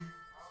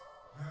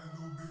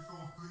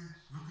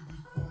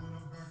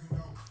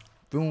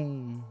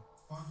Boom.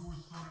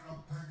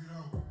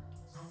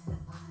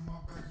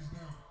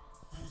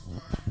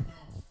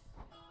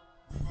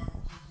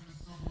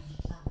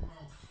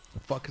 The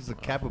fuck is the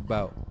cap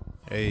about?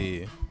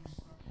 Hey.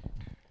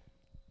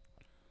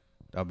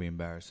 That'd be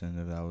embarrassing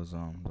if that was the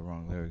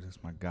wrong lyrics.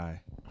 That's my guy.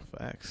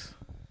 Facts.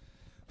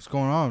 What's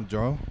going on,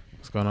 Joe?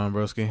 What's going on, broski?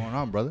 What's going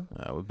on, brother?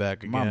 We're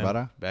back again. Come on,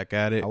 brother. Back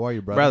at it. How are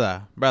you,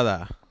 brother?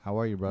 Brother. How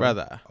are you, brother?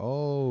 Brother.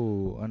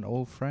 Oh, an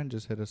old friend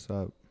just hit us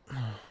up.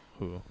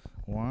 Who?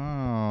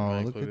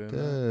 Wow, look at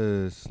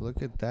this.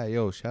 Look at that.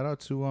 Yo, shout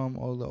out to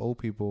all the old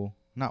people.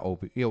 Not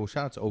old people. Yo,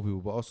 shout out to old people,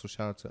 but also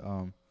shout out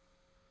to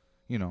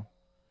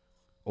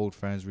old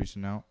friends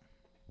reaching out.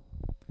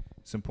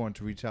 It's important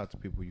to reach out to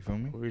people, you feel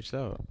me? Who reached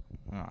out?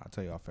 I'll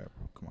tell you off air,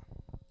 bro. Come on.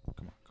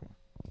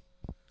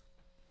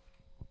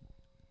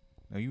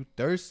 No, you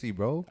thirsty,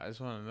 bro. I just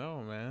want to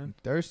know, man. You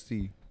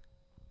thirsty.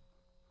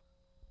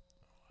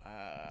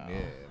 Wow.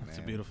 Yeah, That's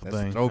man. a beautiful That's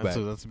thing. a throwback.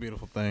 That's a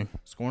beautiful thing.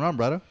 What's going on,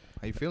 brother?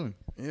 How you feeling?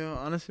 Yeah,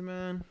 honestly,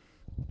 man,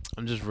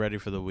 I'm just ready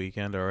for the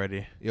weekend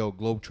already. Yo,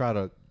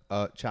 Globetrotter,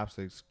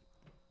 chopsticks.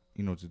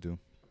 You know what to do.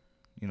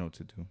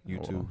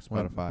 YouTube,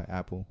 Spotify,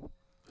 Apple.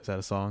 Is that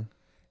a song?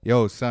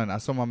 Yo, son, I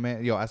saw my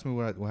man. Yo, ask me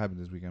what happened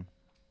this weekend.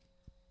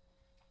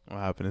 What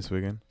happened this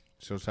weekend?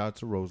 So shout out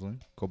to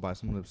Rosalind. Go buy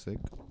some lipstick.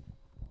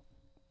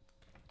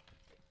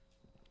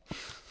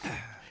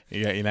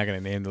 Yeah, you're not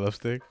gonna name the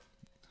lipstick?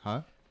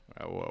 Huh?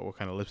 What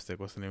kind of lipstick?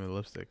 What's the name of the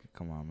lipstick?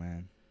 Come on,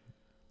 man.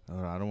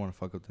 I don't want to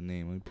fuck up the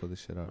name. Let me pull this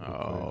shit up.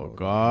 Oh,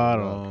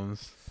 God.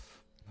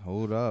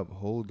 Hold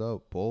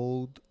up.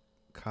 Bold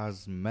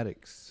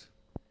Cosmetics.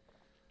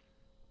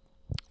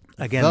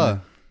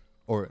 Again.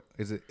 Or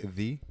is it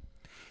the?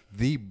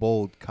 The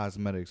Bold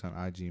Cosmetics on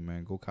IG,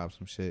 man. Go cop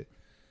some shit.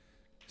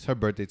 It's her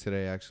birthday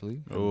today,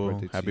 actually. Oh,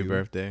 happy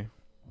birthday.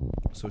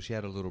 So she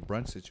had a little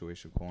brunch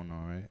situation going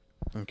on, right?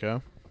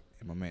 Okay.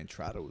 And my man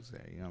Trotta was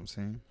there, you know what I'm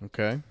saying?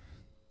 Okay.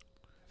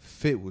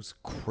 Fit was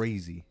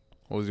crazy.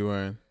 What was he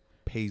wearing?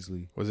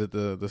 Paisley. Was it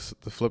the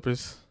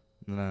flippers?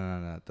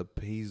 No. The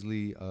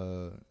Paisley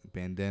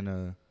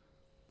bandana.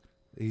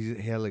 He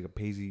had like a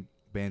Paisley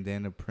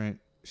bandana print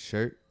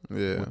shirt.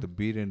 Yeah. With the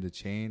beater and the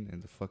chain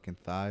and the fucking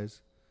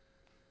thighs.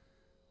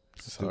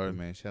 That's Stupid, hard.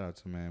 man. Shout out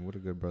to man. What a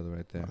good brother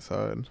right there. That's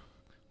hard.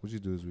 What'd you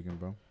do this weekend,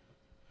 bro?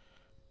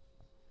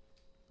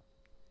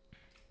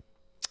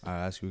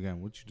 I'll ask you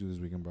again. What'd you do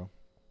this weekend, bro?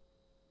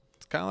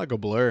 It's kind of like a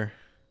blur.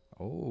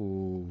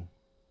 Oh.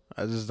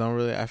 I just don't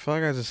really. I feel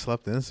like I just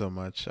slept in so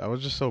much. I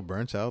was just so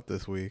burnt out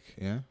this week.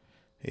 Yeah?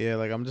 Yeah,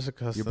 like I'm just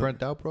accustomed. You're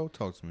burnt out, bro?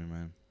 Talk to me,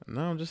 man.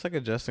 No, I'm just like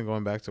adjusting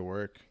going back to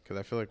work because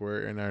I feel like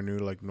we're in our new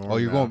like normal. Oh,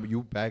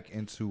 you back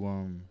into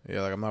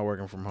Yeah, like I'm not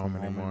working from home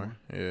anymore.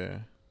 Yeah,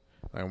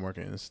 like I'm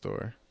working in the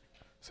store,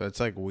 so it's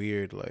like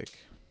weird. Like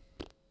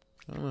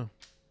I don't know.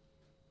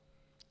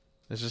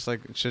 It's just like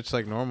shit's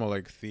like normal.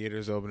 Like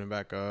theaters opening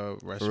back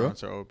up,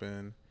 restaurants are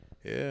open.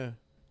 Yeah.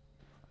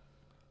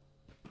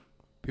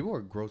 People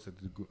are gross at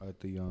the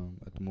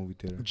movie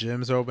theater.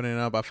 Gyms are opening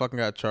up. I fucking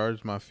got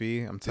charged my fee.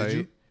 I'm tight. Did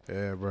you?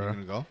 Yeah, bro. You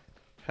gonna go?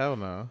 Hell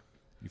no.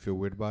 You feel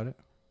weird about it?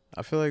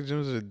 I feel like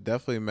gyms are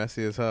definitely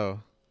messy as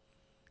hell.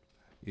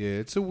 Yeah,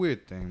 it's a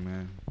weird thing,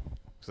 man.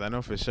 Cause I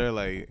know for sure,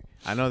 like,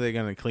 I know they're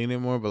gonna clean it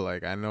more, but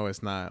like, I know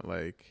it's not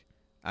like,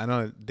 I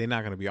know they're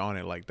not gonna be on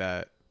it like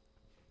that.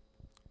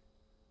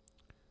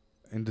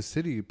 In the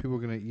city, people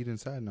are gonna eat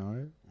inside now,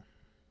 right?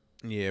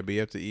 Yeah, but you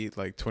have to eat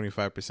like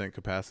 25%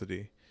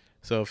 capacity.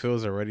 So if it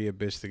was already a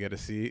bitch to get a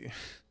seat,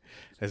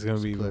 it's gonna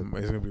be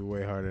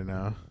way harder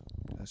now.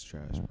 That's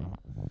trash, bro.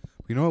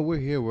 You know what? We're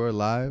here. We're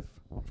alive.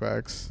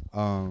 Facts.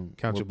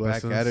 Count your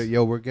blessings. Back at it.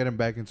 Yo, we're getting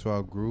back into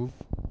our groove.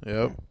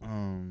 Yep.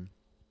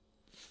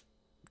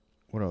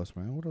 What else,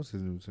 man? What else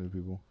is new to the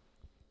people?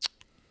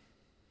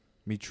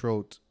 Me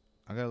throat.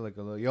 I got like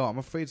a little. Yo, I'm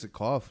afraid to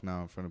cough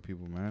now in front of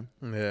people, man.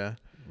 Yeah.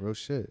 Real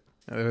shit.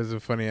 There was a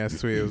funny ass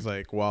tweet. It was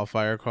like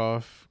wildfire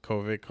cough,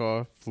 COVID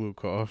cough, flu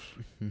cough,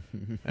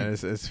 and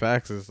it's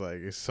facts. It's like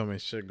it's so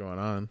much shit going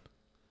on.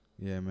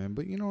 Yeah, man.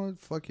 But you know what?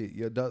 Fuck it.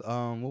 Yeah.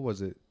 What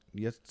was it?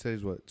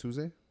 Today's what?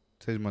 Tuesday?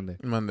 Today's Monday.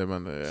 Monday.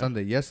 Yeah.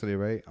 Sunday. Yesterday,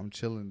 right? I'm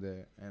chilling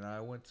there, and I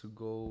went to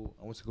go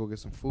get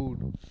some food,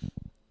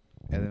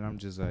 and then I'm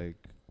just like,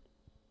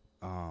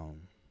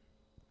 I'm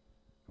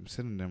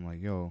sitting there. I'm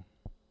like, yo,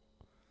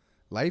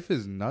 life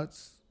is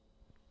nuts,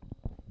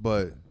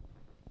 but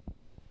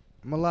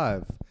I'm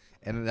alive,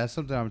 and that's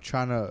something I'm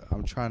trying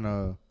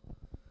to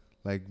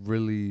like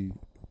really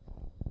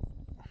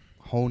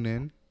hone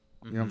in.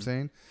 You know what I'm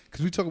saying?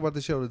 Because we talk about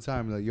this shit all the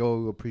time. Like,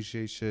 yo,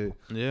 appreciate shit.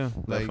 Yeah,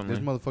 like definitely. there's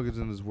motherfuckers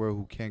in this world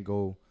who can't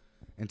go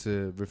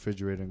into the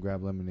refrigerator and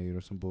grab lemonade or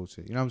some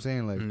bullshit. You know what I'm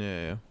saying? Like,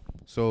 yeah.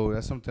 So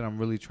that's something I'm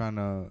really trying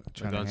to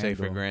don't take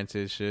for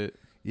granted shit.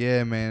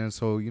 Yeah, man. And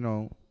so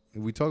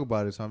we talk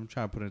about it. So I'm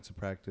trying to put it into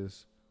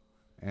practice.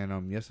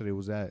 And yesterday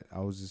I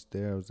was just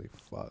there. I was like,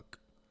 fuck.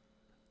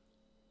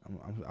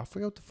 I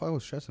forget what the fuck I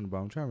was stressing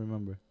about. I'm trying to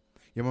remember.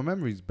 Yeah, my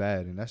memory's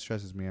bad, and that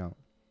stresses me out.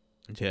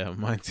 Yeah,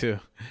 mine too.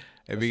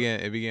 It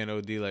began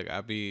OD. Like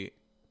I be,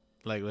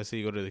 like, let's say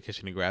you go to the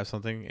kitchen to grab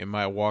something. In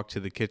my walk to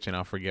the kitchen,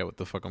 I'll forget what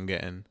the fuck I'm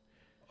getting,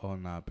 Oh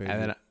nah, baby.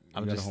 And then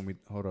you gotta hold me.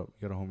 Hold up.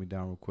 You gotta hold me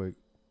down real quick.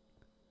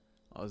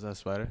 Oh, is that a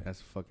spider?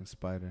 That's a fucking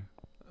spider.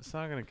 It's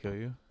not gonna kill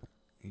you.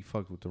 He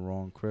fucked with the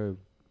wrong crib.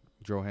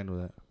 Joe, handle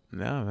that.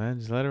 No, man,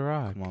 just let it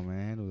rock. Come on,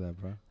 man, handle that,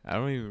 bro. I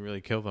don't even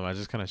really kill them. I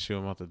just kind of shoo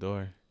them out the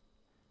door.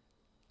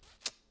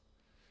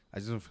 I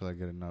just don't feel like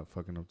getting up,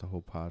 fucking up the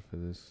whole pod for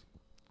this.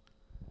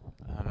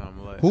 I don't know.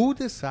 I'm like, Who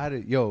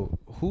decided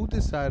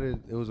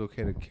it was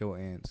okay to kill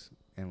ants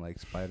and like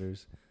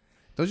spiders?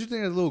 Don't you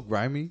think that's a little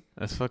grimy?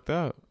 that's fucked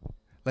up.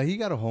 Like he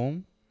got a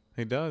home.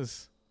 He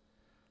does.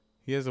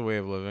 He has a way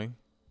of living.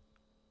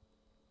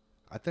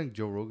 I think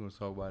Joe Rogan was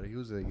talking about it. He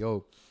was like,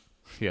 "Yo,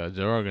 Yeah,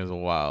 Joe Rogan is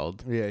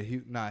wild. yeah,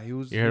 he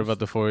was." You heard about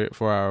the 4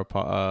 hour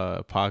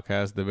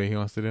podcast debate he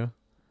wants to do?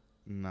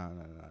 Nah.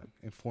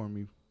 Inform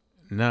me.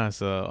 Nah,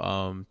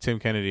 so Tim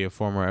Kennedy, a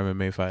former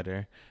MMA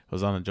fighter,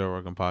 was on the Joe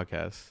Rogan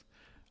podcast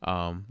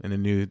in a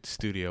new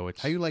studio.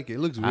 Which How you like it? It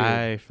looks weird.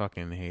 I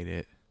fucking hate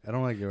it. I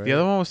don't like it. Right? The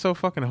other one was so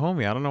fucking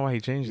homey. I don't know why he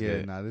changed it.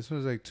 Yeah, nah. This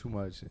one's like too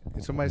much.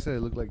 And somebody said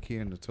it looked like he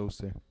in the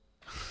toaster.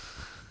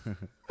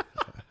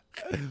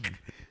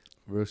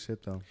 Real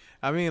shit though.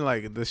 I mean,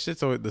 like the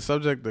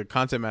subject, the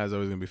content matter is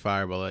always gonna be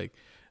fire, but like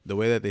the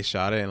way that they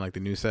shot it and like the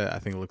new set, I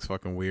think it looks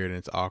fucking weird and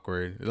it's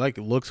awkward. It like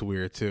looks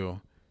weird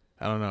too.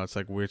 I don't know. It's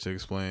like weird to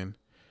explain.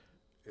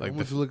 Like it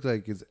almost looked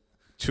like it's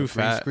too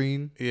fat.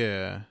 Screen.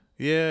 Yeah,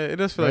 it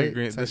does feel Right? like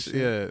green. Type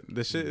shit.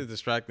 The shit is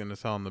distracting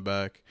as hell in the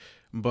back.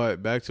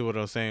 But back to what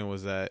I was saying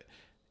was that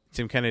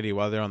Tim Kennedy,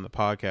 while they're on the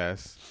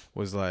podcast,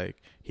 was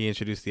like he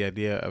introduced the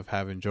idea of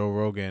having Joe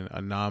Rogan,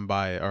 a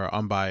non-biased or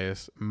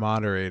unbiased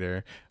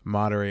moderator,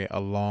 moderate a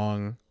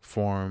long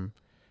form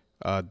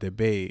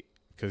debate.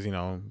 Because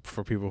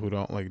for people who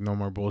don't like no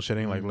more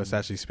bullshitting, like let's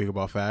actually speak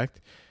about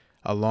fact.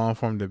 A long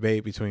form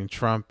debate between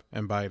Trump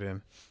and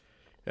Biden.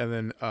 And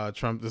then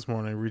Trump this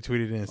morning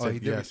retweeted it and said he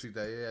did yes. retweet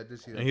that. Yeah, I did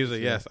see that. And he was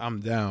like, yes,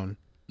 I'm down.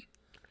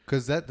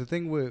 Because the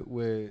thing with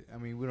I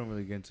mean, we don't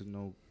really get into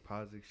no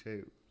politics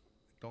shit.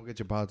 Don't get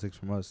your politics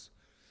from us.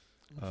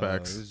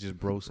 Facts. It's just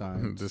bro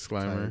science.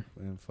 Disclaimer.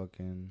 And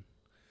fucking.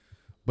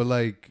 But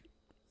like,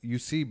 you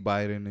see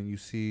Biden and you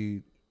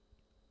see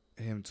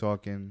him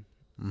talking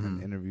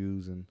in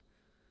interviews and,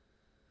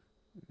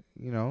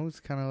 it's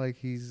kind of like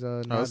he's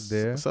not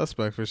there.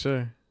 Suspect for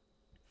sure.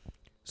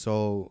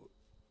 So,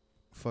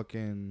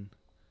 fucking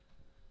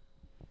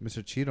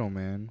Mr. Cheeto,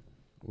 man,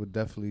 would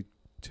definitely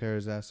tear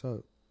his ass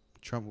up.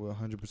 Trump will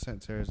 100%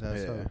 tear his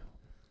ass up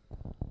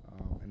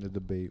in the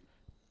debate.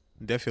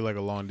 Definitely like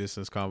a long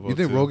distance convo. You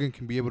think too. Rogan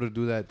can be able to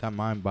do that?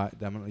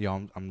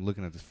 Yo, I'm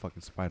looking at this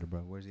fucking spider,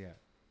 bro. Where's he at?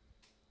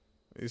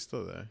 He's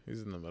still there.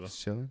 He's in the middle. He's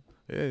chilling.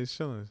 Yeah, he's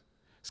chilling.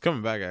 He's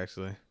coming back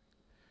actually.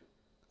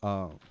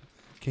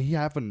 Can he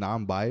have a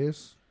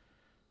non-bias?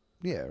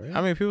 Yeah, right.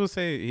 I mean, people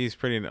say he's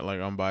pretty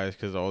like unbiased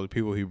because all the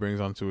people he brings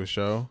onto his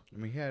show. I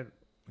mean,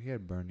 he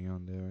had Bernie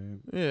on there, right?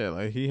 Yeah,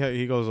 like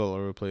he goes all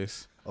over the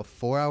place. A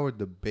 4-hour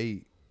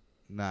debate.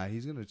 Nah,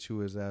 he's gonna chew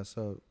his ass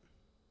up.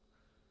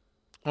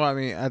 Well, I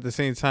mean, at the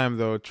same time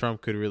though,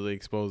 Trump could really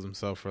expose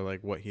himself for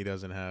like what he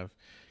doesn't have.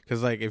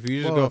 Because like if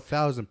you just go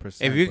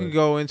 1,000%, if you can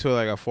go into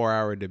like a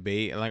 4-hour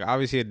debate and like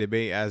obviously a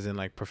debate as in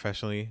like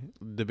professionally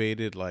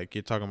debated, like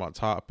you're talking about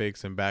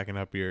topics and backing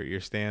up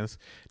your stance.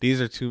 These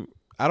are two.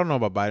 I don't know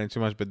about Biden too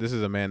much, but this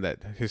is a man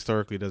that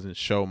historically doesn't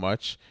show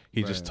much.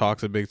 He just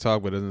talks a big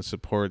talk, but doesn't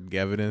support the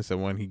evidence.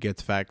 And when he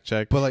gets fact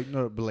checked,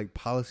 but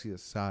policy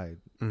aside,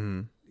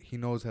 he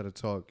knows how to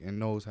talk and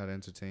knows how to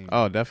entertain.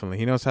 Oh, definitely,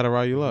 he knows how to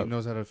rile you up. He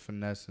knows how to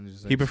finesse and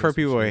just. Like, he prefer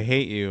people to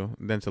hate you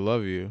than to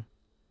love you.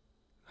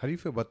 How do you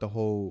feel about the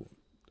whole?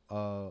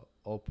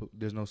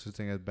 There's no such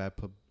thing as bad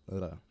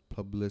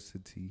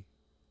publicity.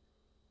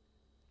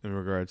 In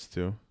regards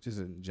to just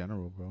in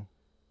general, bro.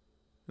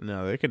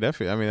 No, they could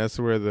definitely. I mean, that's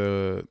where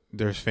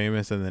there's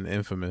famous and then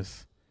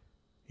infamous.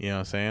 You know what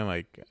I'm saying?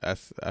 Like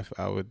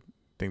I would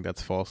think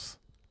that's false.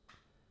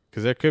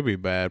 Because there could be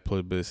bad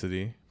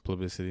publicity.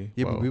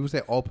 Yeah, but people say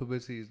all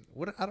publicity is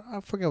what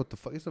I forget what the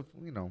fuck. It's a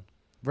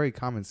very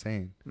common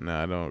saying.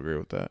 Nah, I don't agree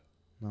with that.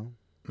 No.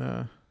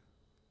 Nah.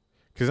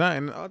 Because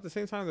at the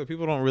same time, though,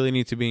 people don't really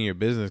need to be in your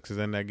business because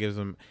then that gives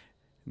them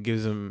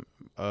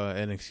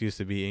an excuse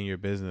to be in your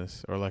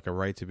business or like a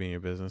right to be in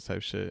your business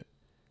type shit.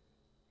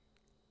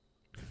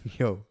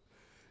 Yo,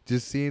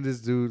 just seeing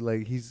this dude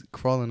like he's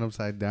crawling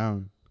upside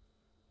down.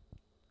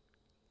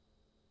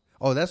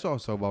 Oh, that's what I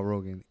was talking about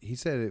Rogan. He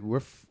said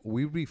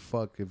we'd be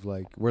fucked if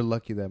like we're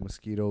lucky that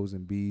mosquitoes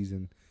and bees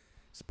and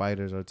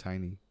spiders are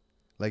tiny.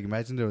 Like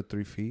imagine they were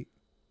 3 feet.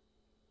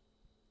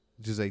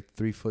 Just like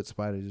 3-foot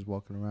spider just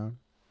walking around.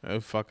 It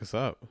would fuck us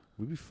up.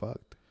 We'd be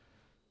fucked.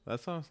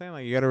 That's what I'm saying.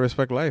 Like you gotta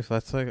respect life.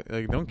 That's like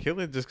don't kill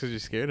it just because you're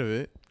scared of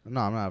it.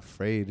 No, I'm not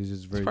afraid. It's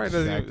just very.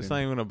 It's not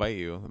even gonna bite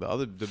you.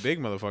 The big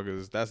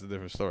motherfuckers. That's a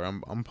different story.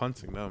 I'm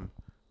punching them.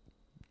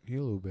 He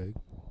a little big.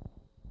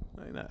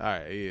 All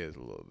right, he is a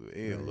little.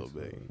 He is a little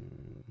big.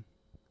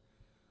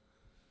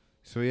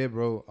 So yeah,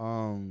 bro.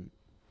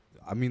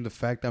 I mean, the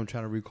fact that I'm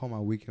trying to recall my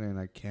weekend and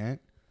I can't.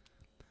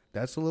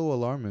 That's a little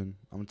alarming.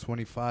 I'm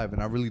 25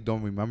 and I really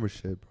don't remember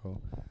shit,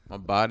 bro. My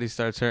body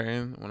starts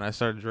hurting when I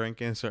start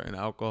drinking certain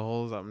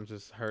alcohols. I'm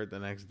just hurt the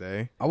next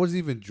day. I wasn't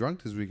even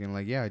drunk this weekend.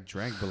 Like, yeah, I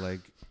drank, but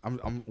like,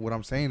 what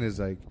I'm saying is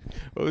like,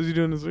 What was you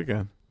doing this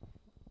weekend?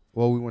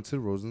 well, we went to the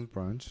Rosen's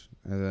brunch,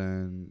 and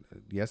then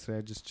yesterday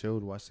I just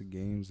chilled, watched the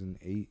games, and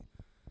ate.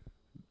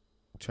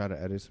 Try to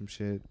edit some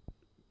shit,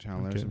 try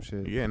to learn some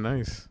shit. Yeah,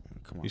 nice.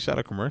 Come on, You shot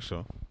a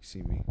commercial. you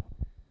see me.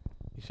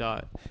 You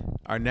shot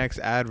our next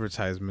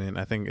advertisement.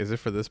 I think is it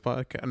for this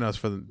podcast? No, it's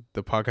for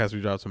the podcast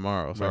we drop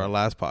tomorrow. So Right. our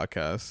last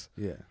podcast.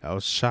 Yeah, That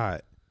was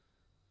shot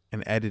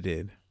and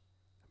edited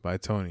by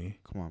Tony.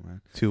 come on,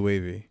 man. Too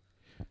wavy.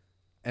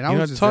 And You I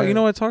know, was just there. you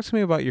know what? Talk to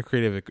me about your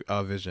creative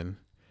vision.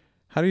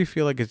 How do you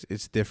feel like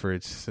it's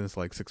differed since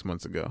like 6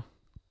 months ago?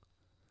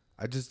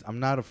 I'm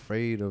not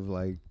afraid of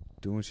like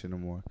doing shit no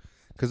more,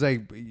 cause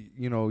like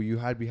you know you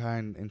hide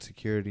behind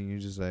insecurity and you're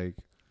just like,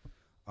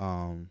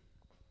 oh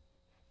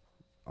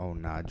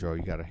nah, Joe,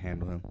 you gotta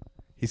handle him.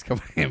 He's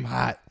coming in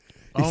hot.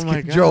 Oh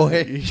my God. Joe,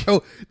 hey,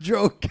 Joe,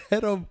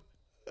 get him.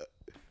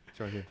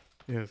 Joe, here.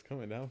 Yeah, it's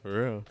coming down for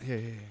real. Yeah.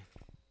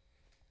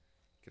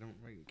 Get him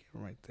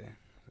right there.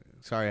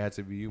 Sorry, it had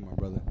to be you, my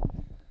brother.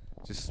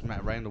 Just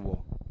smack right in the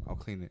wall. I'll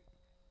clean it.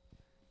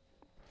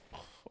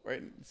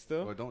 Right,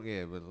 still. But don't,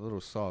 yeah, but a little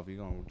soft. You're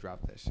gonna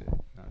drop that shit.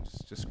 No,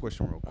 just squish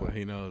him real quick.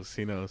 He knows.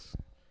 He knows.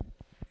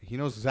 He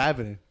knows what's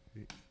happening.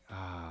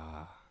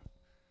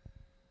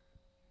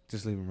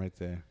 Just leave him right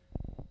there.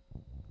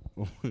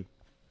 All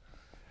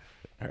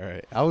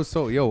right. I was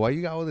why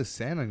you got all this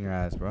sand on your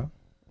ass, bro?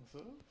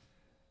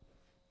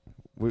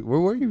 Where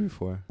were you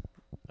before?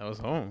 I was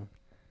home.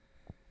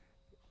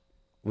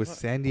 With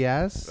sandy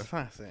ass? That's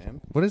not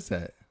sand. What is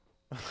that?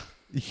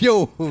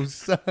 Yo,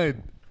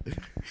 son.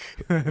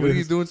 What are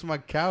you doing to my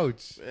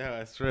couch? Yeah,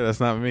 that's true. That's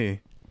not me.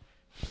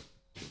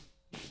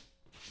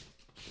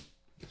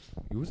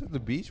 You was at the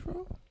beach,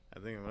 bro? I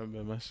think it might have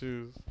been my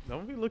shoes.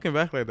 Don't be looking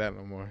back like that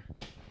no more.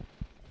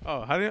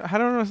 Oh, how do I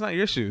know it's not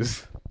your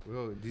shoes?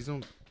 Bro, these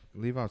don't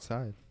leave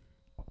outside.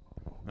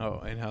 Oh,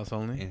 in-house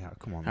only? Anyhow,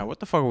 come on, All man. right, what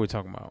the fuck are we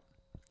talking about?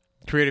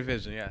 Creative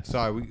vision, yes.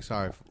 Sorry,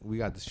 we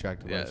got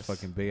distracted by Yes. this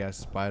fucking big ass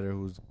spider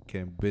who's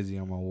getting busy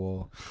on my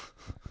wall.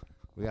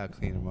 We gotta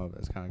clean him up.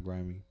 That's kind of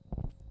grimy.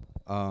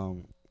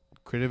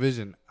 Creative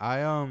vision.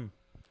 I'm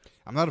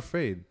not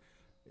afraid.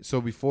 So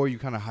before you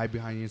kind of hide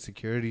behind your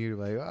insecurity, you're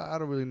like, I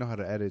don't really know how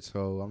to edit,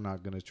 so I'm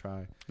not gonna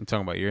try. You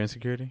talking about your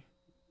insecurity?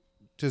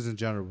 Just in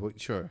general, but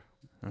sure,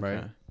 right?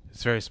 Okay.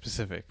 It's very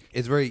specific.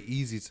 It's very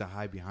easy to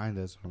hide behind.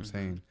 That's what I'm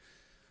saying.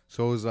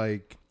 So it's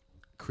like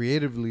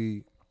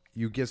creatively,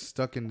 you get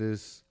stuck in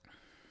this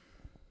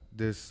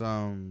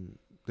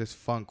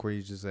funk where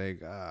you're just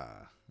like,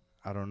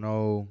 I don't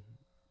know,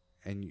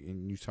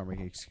 and you start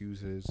making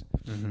excuses,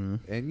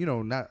 and you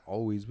know, not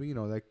always, but you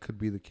know that could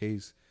be the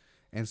case.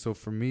 And so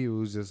for me, it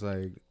was just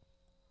like,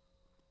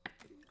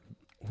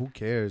 who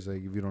cares?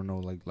 Like if you don't know,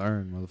 like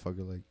learn,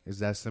 motherfucker. Like it's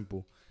that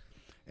simple.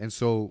 And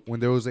so when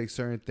there was like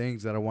certain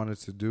things that I wanted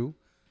to do,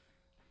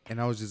 and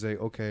I was just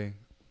like, okay,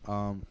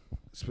 on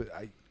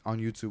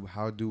YouTube,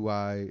 how do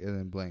I and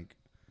then blank.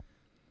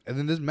 And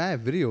then there's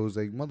mad videos,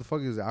 like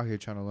motherfuckers out here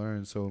trying to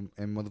learn, so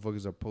and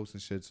motherfuckers are posting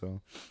shit.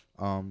 So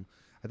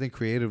I think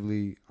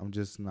creatively I'm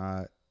just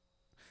not,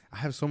 I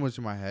have so much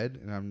in my head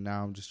and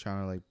I'm just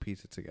trying to like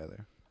piece it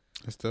together.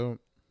 That's dope.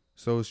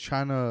 So I'm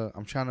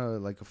trying to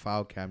like a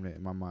file cabinet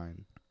in my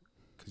mind.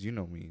 Cause you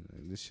know me,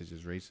 like, this shit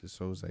just racist.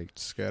 So it's like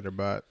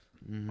Scatterbot.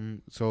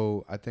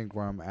 So I think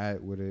where I'm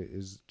at with it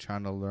is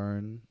trying to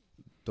learn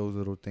those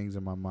little things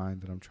in my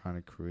mind that I'm trying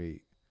to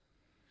create.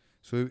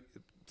 So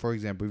for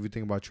example, if you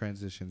think about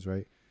transitions,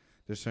 right?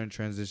 There's certain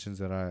transitions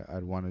that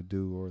I'd want to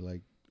do or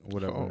like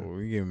whatever. Oh,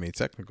 you giving me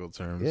technical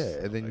terms.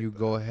 Yeah, and then like you that.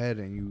 go ahead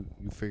and you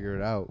figure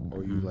it out,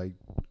 or you like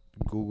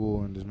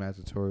Google and there's mad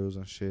tutorials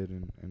on shit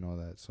and all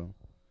that. So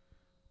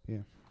yeah,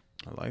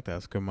 I like that.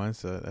 It's a good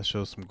mindset. That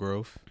shows some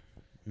growth.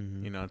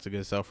 mm-hmm. You know, it's a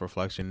good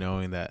self-reflection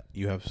knowing that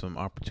you have some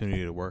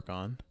opportunity to work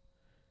on.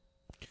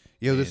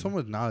 Yeah, there's so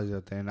much knowledge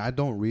out there, and I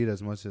don't read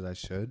as much as I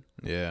should.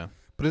 Yeah.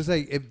 But it's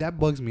like, if that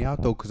bugs me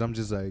out though, because I'm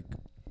just like,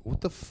 what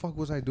the fuck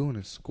was I doing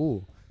in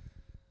school?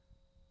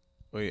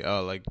 Wait,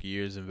 like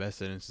years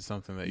invested into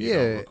something that you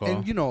don't recall?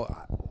 And you know,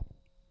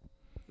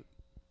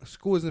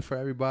 school isn't for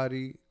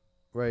everybody,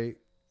 right?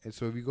 And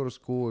so if you go to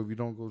school, or if you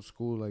don't go to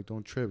school, like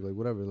don't trip, like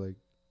whatever, like,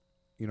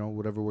 you know,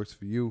 whatever works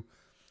for you.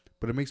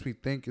 But it makes me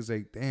think, it's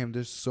like, damn,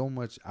 there's so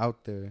much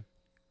out there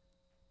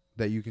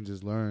that you can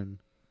just learn.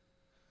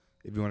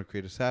 If you want to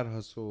create a side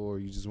hustle, or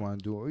you just want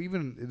to do, or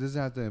even it doesn't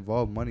have to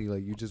involve money.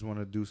 Like you just want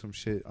to do some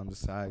shit on the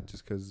side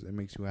just because it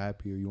makes you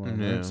happy, or you want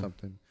to learn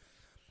something.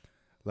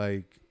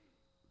 Like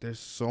there's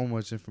so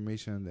much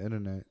information on the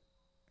internet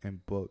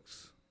and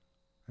books,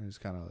 and it's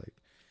kind of like,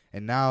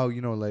 and now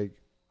you know, like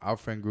our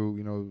friend group,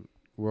 you know,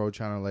 we're all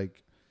trying to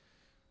like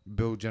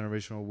build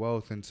generational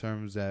wealth in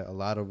terms that a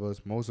lot of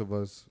us, most of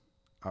us,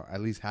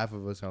 at least half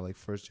of us are like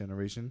first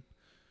generation.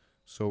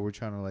 So we're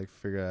trying to like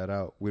figure that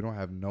out. We don't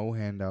have no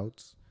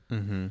handouts.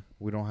 Mm-hmm.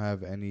 We don't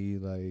have any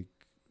like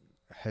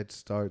head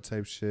start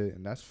type shit,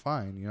 and that's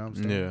fine. You know what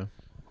I'm saying? Yeah.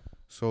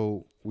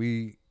 So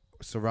we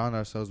surround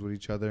ourselves with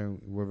each other,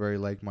 and we're very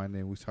like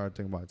minded. We started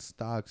thinking about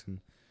stocks, and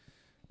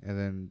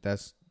then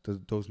that's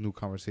those new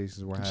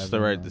conversations we're having. Just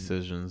the right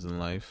decisions in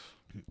life.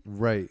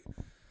 Right.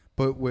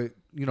 But what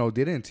they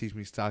didn't teach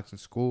me stocks in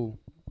school.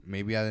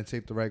 Maybe I didn't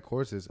take the right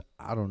courses.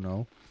 I don't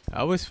know. I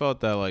always felt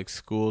that like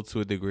school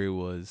to a degree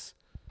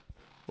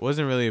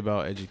wasn't really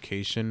about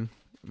education,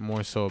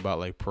 more so about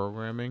like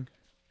programming.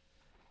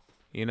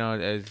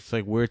 It's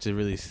like weird to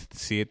really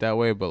see it that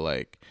way, but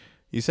like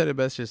you said it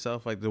best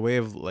yourself. Like the way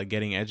of like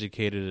getting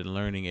educated and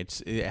learning,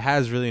 it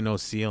has really no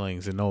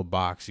ceilings and no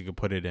box you could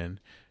put it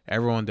in.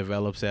 Everyone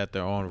develops at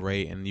their own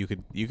rate, and you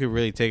could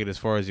really take it as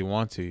far as you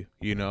want to,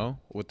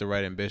 with the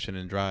right ambition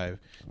and drive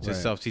to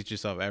self-teach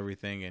yourself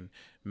everything and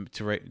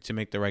to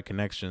make the right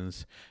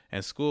connections.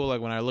 And school,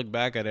 like when I look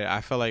back at it,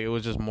 I felt like it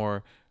was just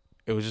more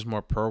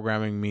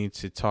programming me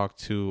to talk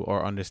to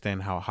or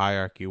understand how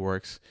hierarchy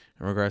works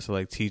in regards to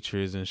like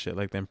teachers and shit,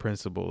 like them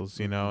principles,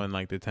 and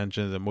like the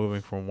tensions and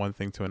moving from one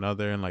thing to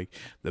another, and like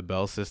the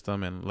bell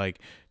system and like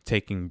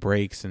taking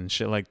breaks and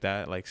shit like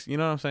that. Like, you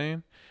know what I'm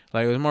saying?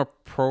 Like it was more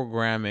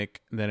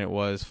programic than it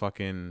was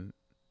fucking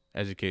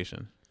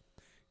education.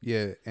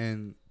 Yeah,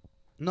 and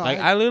no, like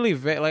I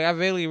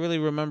vaguely really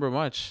remember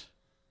much.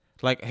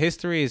 Like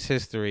history is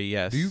history,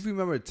 yes. Do you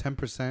remember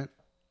 10%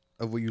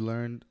 of what you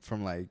learned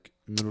from like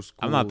middle school?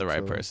 I'm not the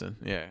right person.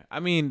 Yeah,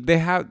 I mean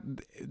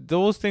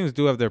those things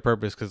do have their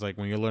purpose because like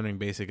when you're learning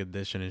basic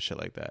addition and shit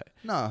like that.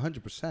 No,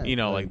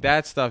 100%. Like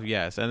that stuff,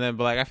 yes. And then,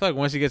 but like I feel like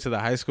once you get to the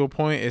high school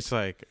point, it's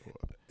like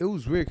it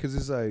was weird because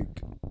it's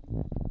like,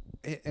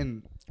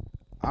 and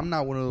I'm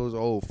not one of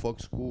those fuck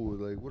school,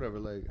 like whatever.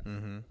 Like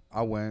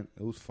I went,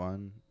 it was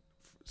fun.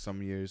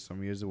 Some years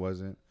it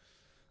wasn't.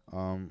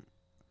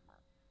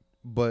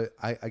 But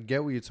I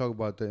get what you talk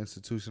about, the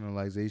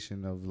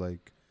institutionalization of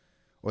like,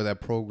 or that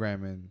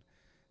programming.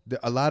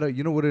 A lot of,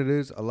 you know what it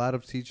is? A lot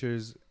of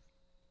teachers,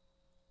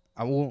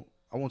 I won't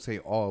say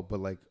all, but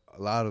like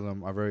a lot of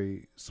them are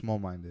very small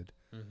minded.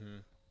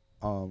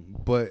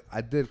 But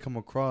I did come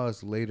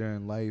across later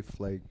in life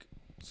like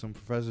some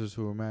professors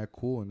who were mad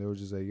cool, and they were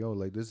just like, yo,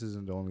 like this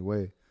isn't the only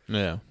way.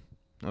 Yeah,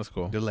 that's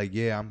cool. They're like,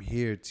 yeah, I'm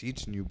here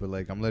teaching you, but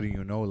like I'm letting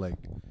you know, like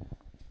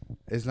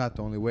it's not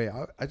the only way.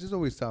 I just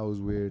always thought it was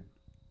weird.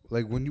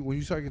 Like when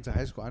you start getting to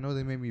high school, I know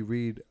they made me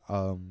read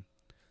The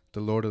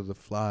Lord of the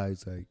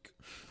Flies like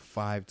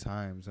 5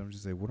 times. I'm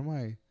just like, what am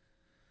I?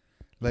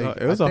 Like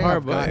it was a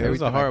hard book. It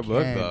was a hard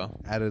book though.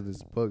 Out of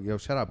this book, yo,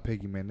 shout out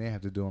Piggy, man. They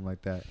have to do them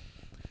like that.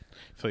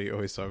 So you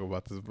always talk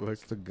about this book,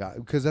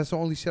 because that's the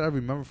only shit I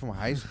remember from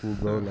high school,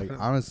 bro. Like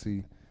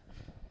honestly,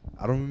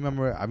 I don't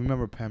remember. I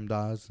remember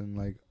PEMDAS and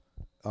like,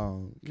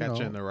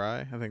 Catcher in the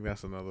Rye. I think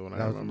that's another one.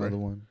 That was another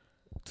one.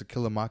 To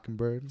Kill a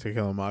Mockingbird. To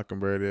Kill a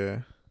Mockingbird,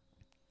 yeah.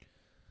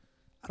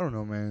 I don't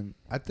know, man.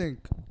 I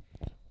think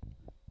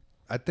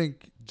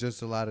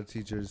just a lot of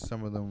teachers,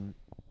 some of them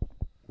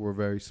were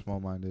very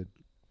small-minded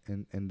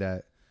in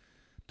that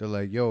they're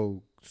like,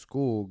 yo,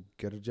 school,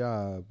 get a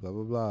job, blah,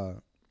 blah, blah.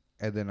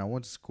 And then I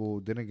went to school,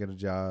 didn't get a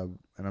job,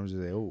 and I'm just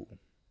like, oh.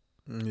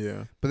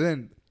 Yeah. But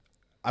then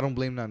I don't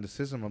blame that on the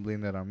system. I blame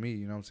that on me.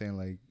 You know what I'm saying?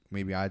 Like,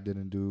 maybe I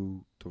didn't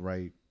do the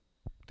right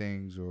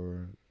things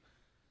or...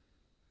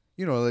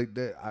 like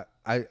that.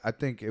 I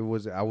think it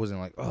was. I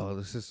wasn't like, oh,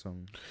 the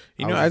system.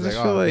 I just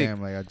feel like,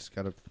 damn, like I just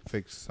gotta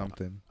fix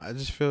something. I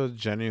just feel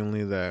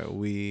genuinely that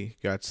we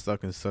got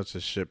stuck in such a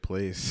shit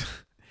place,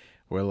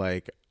 where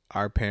like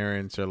our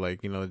parents or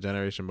like the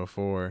generation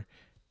before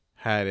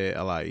had it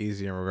a lot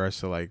easier in regards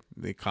to like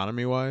the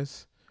economy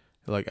wise,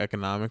 like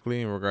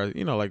economically in regards,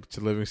 like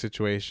to living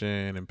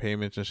situation and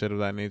payments and shit of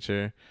that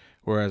nature.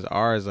 Whereas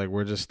ours, like,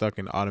 we're just stuck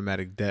in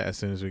automatic debt as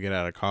soon as we get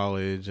out of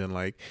college, and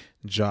like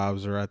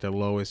jobs are at their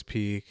lowest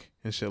peak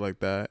and shit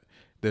like that.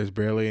 There's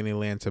barely any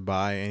land to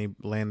buy. Any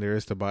land there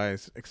is to buy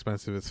is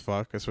expensive as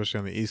fuck, especially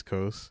on the East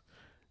Coast.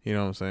 You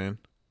know what I'm saying?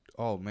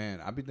 Oh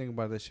man, I be thinking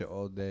about that shit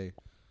all day.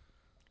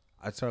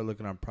 I started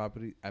looking at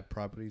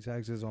property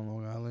taxes on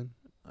Long Island.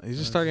 You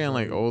just start getting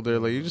like older,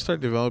 like you just start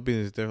developing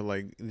this different,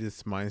 like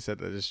this mindset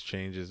that just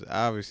changes.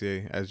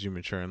 Obviously, as you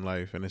mature in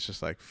life, and it's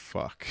just like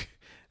fuck.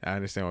 I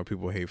understand why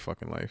people hate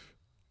fucking life.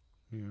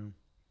 Yeah.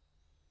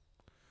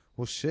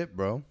 Well, shit,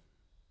 bro.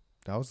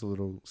 That was a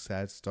little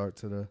sad start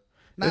to the...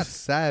 Not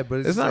sad,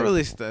 but it's not like,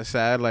 really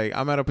sad. Like,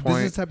 I'm at a point...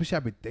 This is the type of shit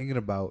I've been thinking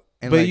about.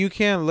 And but like, you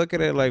can't look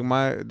at it like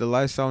the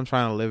lifestyle I'm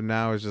trying to live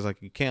now is just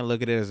like, you can't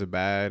look at it as a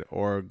bad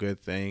or a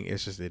good thing.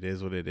 It's just, it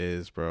is what it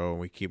is, bro. And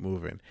we keep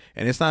moving.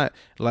 And it's not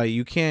like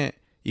you can't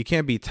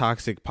be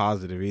toxic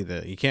positive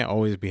either. You can't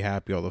always be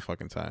happy all the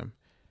fucking time.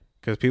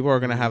 Because people are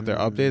going to have their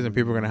up days and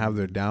people are going to have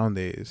their down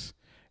days.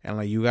 And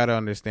like you got to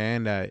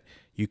understand that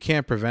you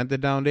can't prevent the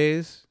down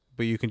days,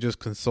 but you can just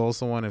console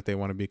someone if they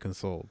want to be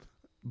consoled.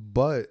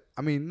 But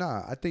I mean,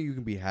 nah, I think you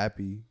can be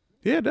happy.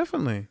 Yeah,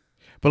 definitely.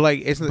 But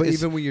like it's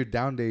even when you're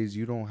down days,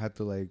 you don't have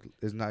to like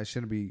it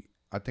shouldn't be.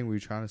 I think what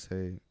you're trying to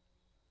say,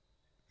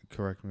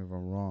 correct me if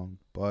I'm wrong,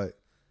 but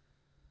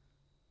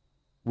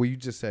Well, you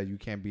just said you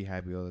can't be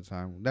happy all the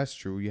time. That's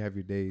true. You have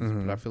your days,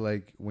 but I feel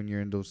like when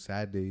you're in those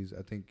sad days,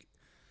 I think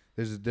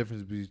there's a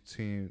difference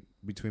between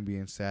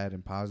being sad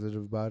and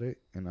positive about it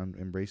and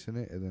embracing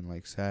it, and then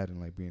like sad and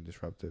like being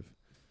disruptive.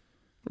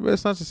 But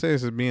it's not to say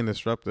it's just being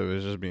disruptive.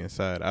 It's just being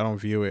sad. I don't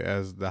view it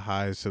as the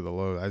highs to the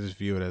lows. I just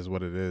view it as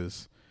what it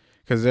is.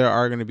 Because there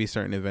are going to be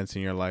certain events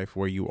in your life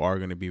where you are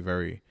going to be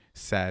very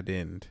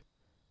saddened.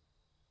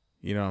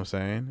 You know what I'm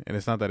saying? And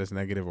it's not that it's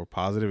negative or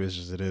positive. It's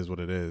just it is what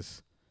it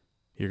is.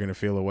 You're going to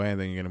feel away and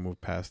then you're going to move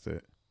past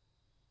it.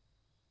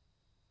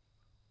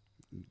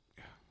 You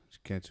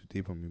can't too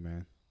deep on me,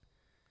 man.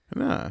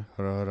 Nah.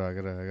 Hold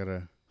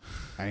on.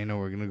 I ain't know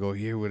we're going to go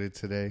here with it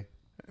today.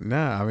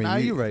 Nah, I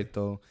mean. You're right,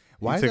 though.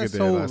 Why is that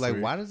so, like,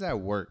 why does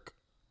that work?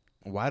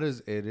 Why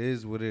does it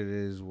is what it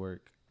is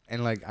work?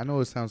 And, like, I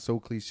know it sounds so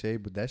cliche,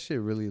 but that shit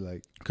really,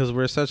 like. Because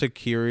we're such a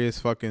curious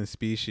fucking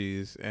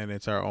species and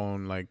it's our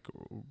own, like,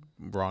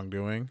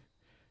 wrongdoing.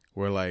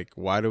 We're like,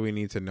 why do we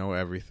need to know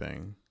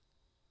everything?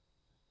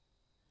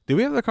 Did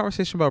we have the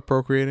conversation about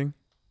procreating?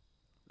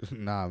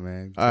 Nah,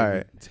 man. All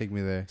right. Take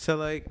me there. So,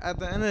 like, at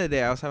the end of the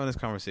day, I was having this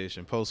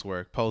conversation,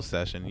 post-work,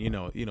 post-session. You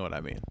know what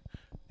I mean.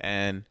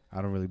 And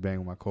I don't really bang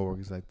with my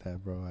coworkers like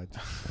that, bro.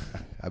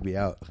 I be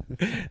out.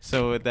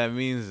 So what that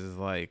means is,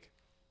 like,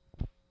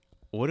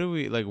 what are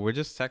we, like, we're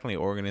just technically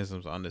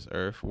organisms on this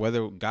earth.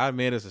 Whether God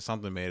made us or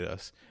something made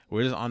us,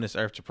 we're just on this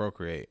earth to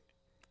procreate.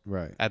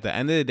 Right. At the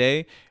end of the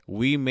day,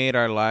 we made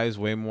our lives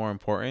way more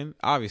important.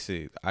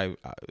 Obviously, I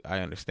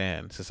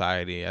understand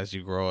society as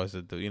you grow as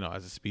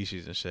a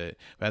species and shit.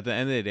 But at the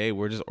end of the day,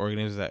 we're just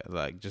organisms that,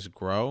 like, just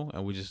grow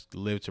and we just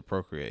live to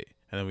procreate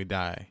and then we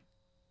die.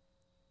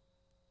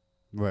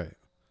 Right.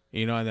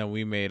 You know, and then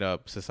we made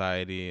up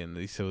society and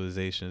these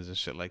civilizations and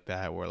shit like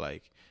that where,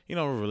 like, you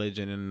know,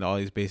 religion and all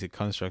these basic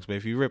constructs. But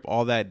if you rip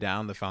all that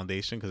down, the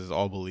foundation, because it's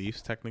all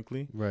beliefs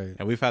technically. Right.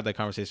 And we've had that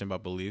conversation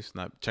about beliefs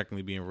not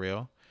technically being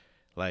real.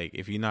 Like,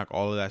 if you knock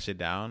all of that shit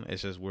down,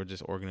 it's just we're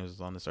just organisms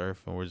on this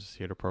earth and we're just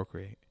here to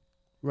procreate.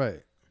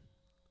 Right.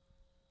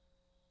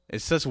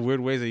 It's such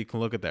weird ways that you can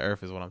look at the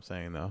earth is what I'm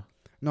saying, though.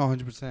 No,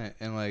 100%.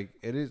 And, like,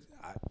 it is.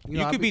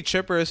 You could be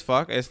chipper as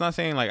fuck. It's not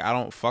saying, like, I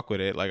don't fuck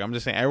with it. Like, I'm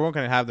just saying everyone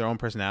can have their own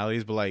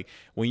personalities. But, like,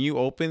 when you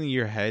open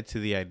your head to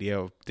the idea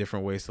of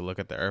different ways to look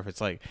at the earth,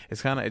 it's like,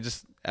 it's kind of, it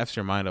just F's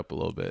your mind up a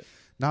little bit.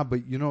 Nah,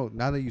 but, you know,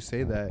 now that you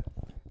say that,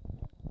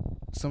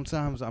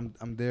 sometimes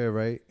I'm there,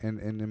 right?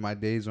 And in my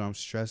days where I'm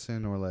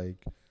stressing or,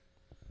 like,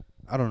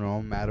 I don't know,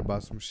 I'm mad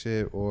about some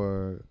shit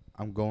or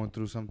I'm going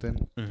through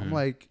something. Mm-hmm. I'm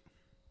like,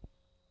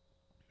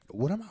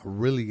 what am I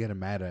really getting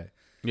mad at?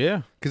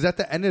 Yeah. Because at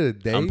the end of the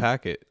day.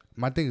 Unpack it.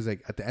 My thing is,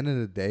 like, at the end of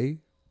the day,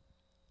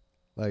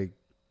 like,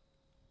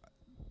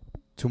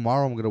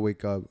 tomorrow I'm going to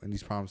wake up and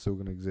these problems still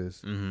going to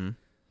exist. Mm-hmm.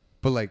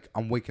 But, like,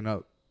 I'm waking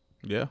up.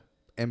 Yeah.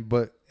 And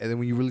then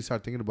when you really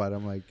start thinking about it,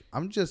 I'm like,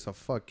 I'm just a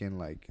fucking,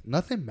 like,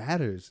 nothing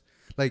matters.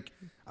 Like,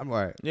 I'm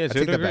all right. Yeah, I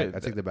take that back. I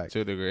take that back.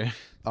 To a degree.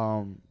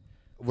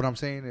 What I'm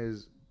saying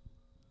is,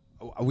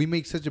 we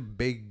make such a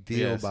big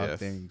deal about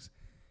things.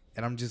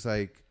 And I'm just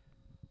like,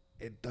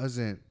 it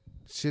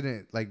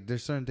shouldn't, like,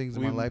 there's certain things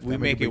in my life that we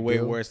make it way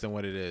deal. Worse than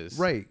what it is.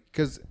 Right.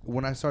 Because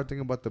when I start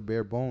thinking about the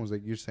bare bones,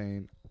 like you're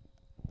saying,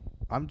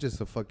 I'm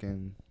just a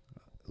fucking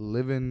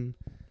living,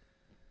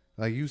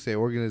 like you say,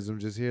 organism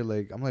just here.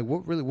 Like, I'm like,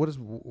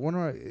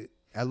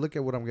 I look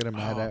at what I'm getting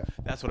mad at.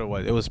 That's what it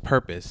was. It was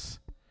purpose.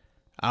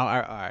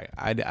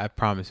 I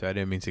promise you, I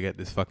didn't mean to get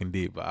this fucking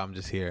deep, but I'm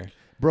just here.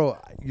 Bro,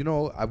 you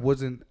know, I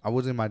wasn't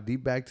in my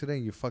deep bag today,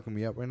 and you're fucking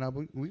me up right now,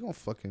 but we gonna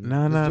fucking...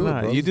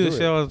 No. You do this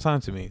shit all the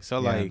time to me. So,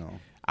 yeah, like,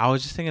 I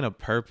was just thinking of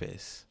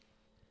purpose.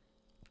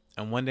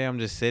 And one day I'm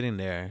just sitting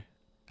there,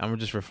 I'm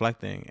just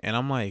reflecting, and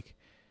I'm like,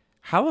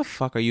 how the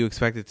fuck are you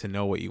expected to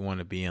know what you want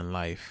to be in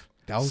life?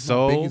 That was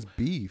my biggest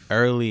beef.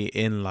 Early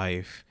in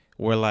life,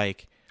 where,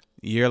 like,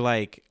 you're,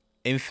 like,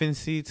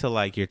 infancy to,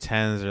 like, your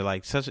 10s or,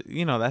 like, such,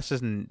 you know, that's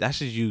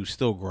just you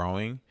still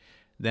growing.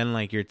 Then,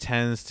 like, your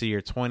 10s to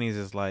your 20s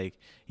is, like,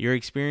 you're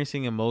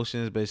experiencing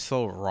emotions, but it's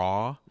so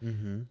raw.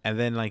 Mm-hmm. And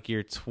then, like,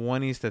 your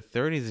 20s to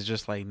 30s is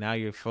just, like, now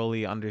you're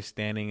fully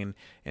understanding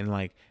and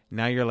like,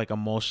 now you're, like,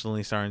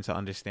 emotionally starting to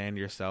understand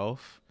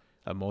yourself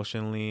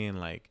emotionally and,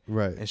 like,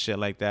 right. And shit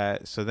like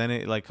that. So then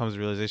it, like, comes to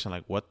realization,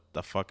 like, what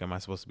the fuck am I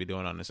supposed to be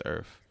doing on this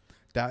earth?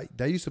 That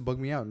used to bug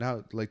me out.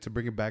 Now, like, to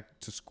bring it back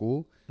to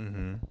school,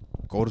 mm-hmm.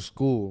 Go to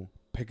school,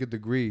 pick a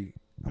degree.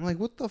 I'm like,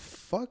 what the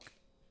fuck?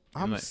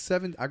 I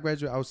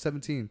graduated. I was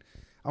 17.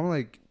 I'm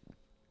like,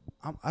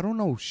 I don't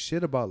know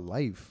shit about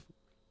life,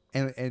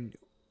 and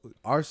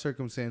our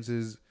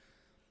circumstances,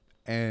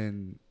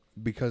 and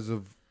because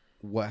of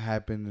what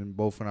happened in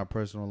both in our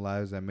personal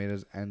lives that made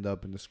us end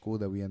up in the school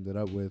that we ended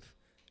up with,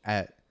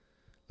 at,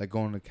 like,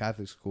 going to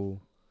Catholic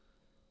school,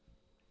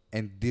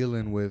 and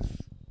dealing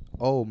with,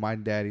 my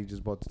daddy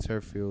just bought the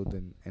turf field,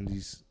 and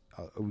these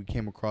we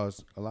came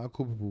across a lot of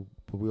cool people,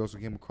 but we also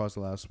came across a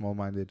lot of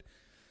small-minded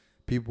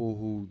people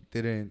who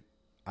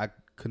I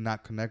could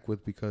not connect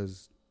with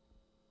because,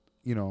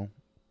 you know,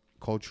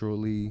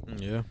 culturally,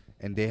 yeah,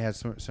 and they had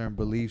certain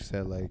beliefs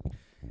that, like,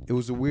 it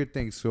was a weird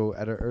thing. So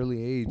at an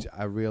early age,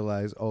 I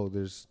realized, oh,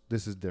 this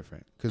is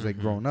different. Because like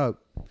growing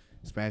up,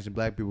 Spanish and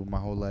black people my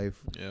whole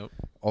life. Yep.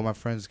 All my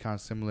friends kind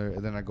of similar.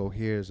 And then I go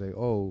here, it's like,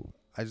 oh,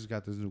 I just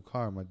got this new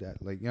car. My dad,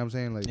 like, you know what I'm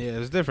saying? Like, yeah, it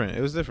was different.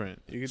 It was different.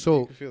 You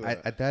could feel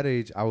that. At that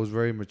age, I was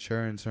very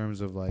mature in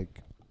terms of like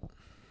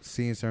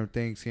seeing certain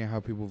things, seeing how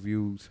people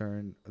view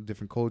certain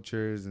different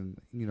cultures, and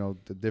you know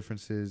the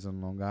differences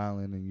on Long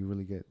Island, and you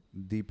really get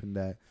deep in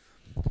that.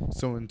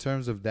 So in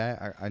terms of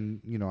that, I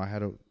you know I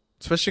had a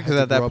especially because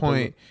at that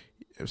point,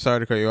 I'm sorry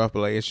to cut you off, but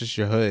like it's just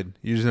your hood.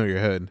 You just know your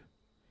hood,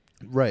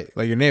 right?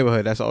 Like your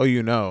neighborhood. That's all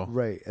you know,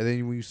 right? And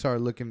then when you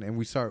start looking, and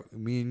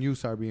me and you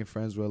start being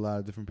friends with a lot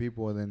of different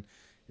people, and then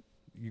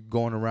you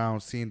going around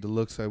seeing the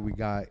looks that we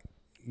got,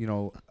 you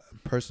know,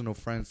 personal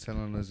friends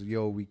telling us,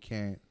 yo, we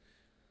can't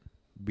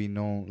be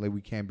known, like we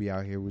can't be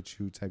out here with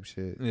you type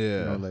shit. Yeah.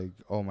 You know, like,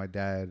 oh, my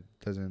dad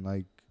doesn't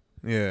like.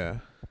 Yeah.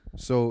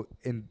 So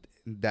in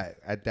that,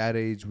 at that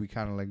age, we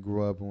kind of like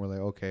grew up and we're like,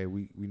 okay,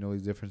 we know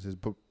these differences,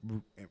 but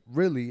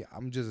really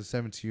I'm just a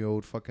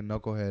 17-year-old fucking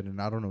knucklehead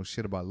and I don't know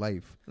shit about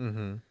life.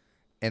 Mm-hmm.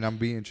 And I'm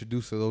being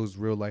introduced to those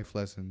real life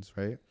lessons,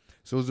 right?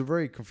 So it was a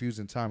very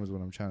confusing time is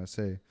what I'm trying to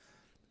say.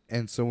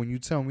 And so when you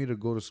tell me to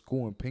go to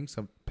school and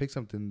pick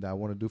something that I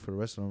want to do for the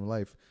rest of my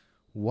life,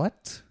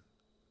 what?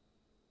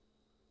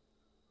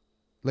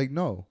 Like,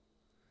 no.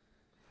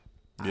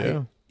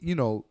 Yeah.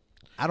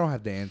 I don't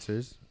have the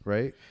answers,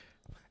 right?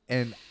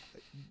 And,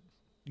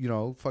 you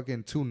know,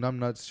 fucking two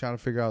numbnuts trying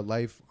to figure out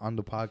life on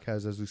the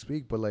podcast as we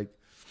speak. But, like,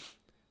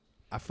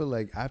 I feel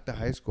like after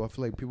high school, I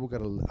feel like people got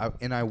to,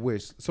 and I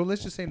wish. So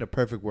let's just say in the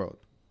perfect world,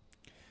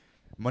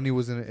 money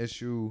wasn't an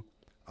issue.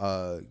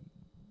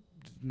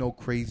 No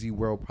crazy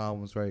world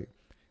problems, right?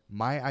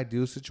 My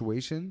ideal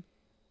situation,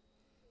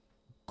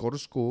 go to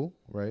school,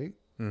 right?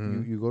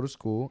 You go to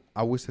school.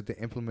 I wish that they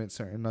implement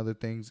certain other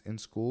things in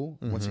school.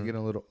 Once you get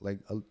a little, like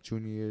a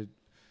junior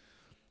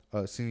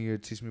year, senior year,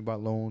 teach me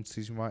about loans,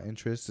 teach me about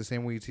interest. The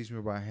same way you teach me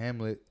about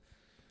Hamlet,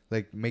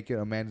 like make it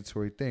a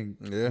mandatory thing.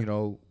 Yeah. You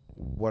know,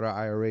 what are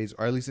IRAs?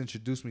 Or at least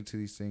introduce me to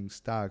these things,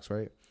 stocks,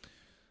 right?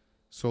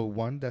 So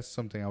one, that's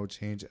something I would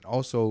change. And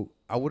also,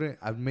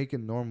 I'd make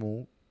it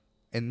normal.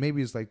 And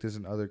maybe it's like this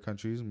in other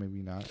countries,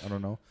 maybe not. I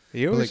don't know.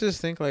 You always just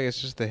think like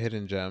it's just the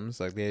hidden gems.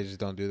 Like they just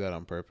don't do that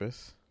on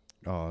purpose.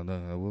 Oh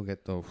no, we'll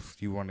get those.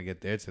 If you want to get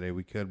there today,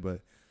 we could.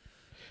 But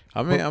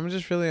I'm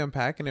just really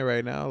unpacking it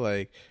right now.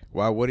 Like,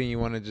 why wouldn't you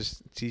want to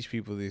just teach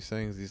people these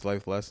things, these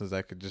life lessons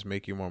that could just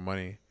make you more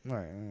money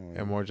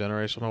and more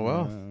generational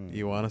wealth?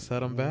 You want to set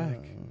them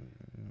back.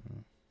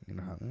 You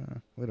know,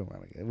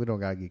 we don't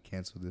gotta get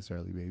canceled this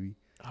early, baby.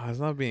 Oh, it's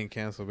not being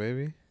canceled,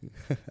 baby.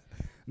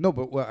 No,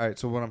 but all right.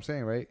 So what I'm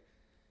saying, right?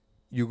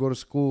 You go to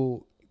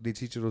school, they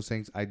teach you those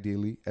things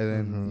ideally, and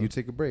then you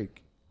take a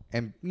break.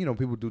 And, you know,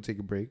 people do take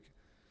a break.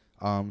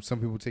 Some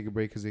people take a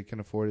break because they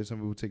can afford it. Some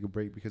people take a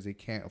break because they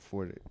can't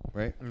afford it,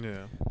 right?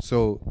 Yeah.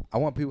 So I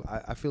want people,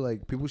 I feel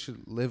like people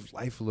should live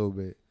life a little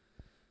bit.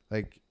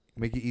 Like,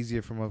 make it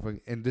easier for motherfuckers.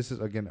 And this is,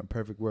 again, a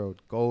perfect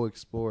world. Go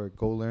explore.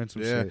 Go learn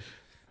some shit.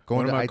 Go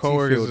into the IT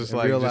field and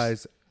like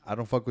realize, I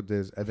don't fuck with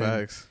this. And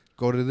then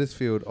go to this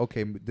field.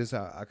 Okay, this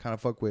I kind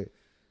of fuck with.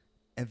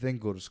 And then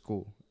go to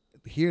school.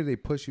 Here they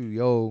push you,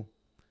 yo,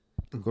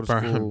 go to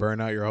school. Burn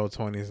out your whole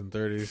 20s and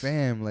 30s.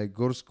 Fam, like,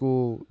 go to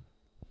school,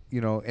 you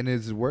know, and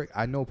it's work.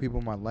 I know people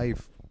in my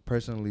life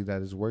personally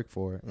that is work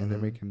for, and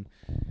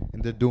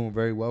they're doing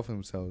very well for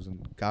themselves,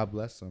 and God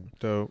bless them.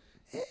 Dope.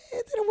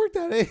 It didn't work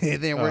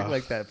it didn't work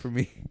like that for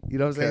me. You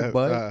know what I'm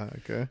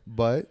saying?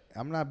 But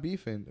I'm not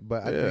beefing.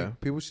 But I think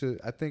people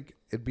should, I think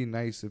it'd be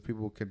nice if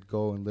people could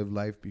go and live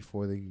life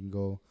before they can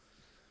go,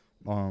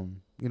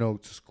 you know,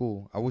 to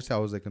school. I wish that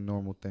was like a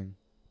normal thing.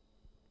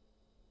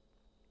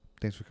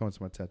 Thanks for coming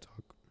to my TED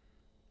Talk.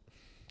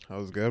 That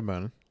was good,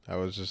 man. I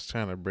was just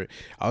trying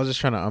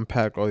to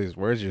unpack all these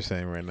words you're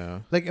saying right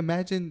now. Like,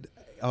 imagine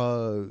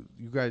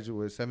you guys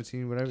were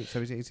 17,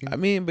 18? I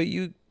mean, but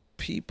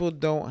people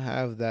don't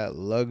have that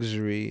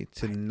luxury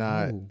to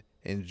not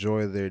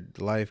enjoy their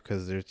life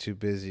because they're too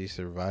busy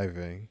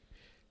surviving.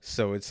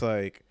 So it's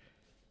like,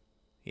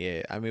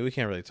 yeah, I mean, we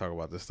can't really talk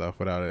about this stuff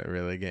without it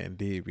really getting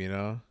deep, you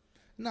know?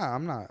 Nah,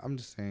 I'm not. I'm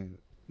just saying.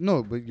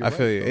 No, but you're I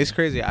feel right, you. though. It's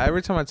crazy.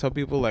 Every time I tell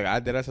people, like, I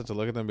have to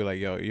look at them and be like,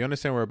 yo, you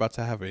understand we're about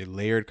to have a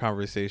layered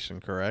conversation,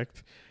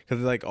 correct?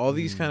 Because, like, all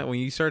these kind of, when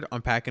you start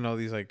unpacking all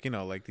these, like, you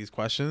know, like, these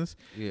questions,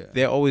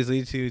 they always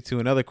lead you to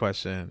another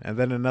question and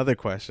then another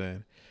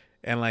question.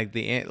 And, like,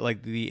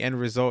 the end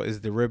result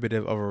is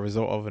derivative of a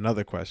result of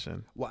another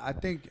question. Well, I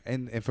think,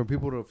 and for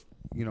people to,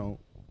 you know,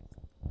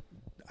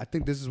 I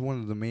think this is one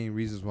of the main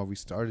reasons why we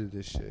started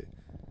this shit.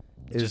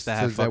 Just to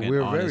have that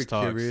we're very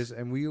talks. curious,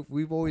 and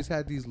we've always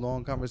had these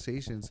long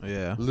conversations,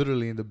 yeah,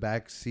 literally in the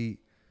back seat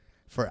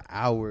for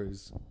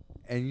hours,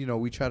 and you know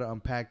we try to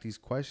unpack these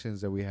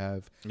questions that we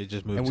have. It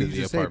just moved and to we the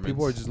just apartments. say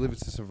people are just living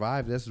to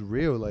survive. That's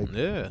real. Like,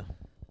 yeah,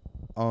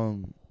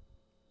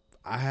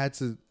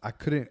 I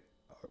couldn't.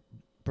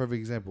 Perfect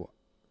example.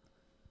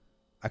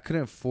 I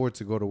couldn't afford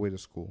to go away to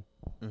school.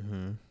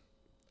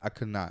 I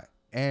could not,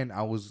 and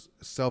I was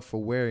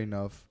self-aware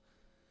enough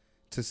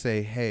to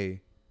say,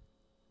 hey,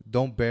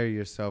 don't bury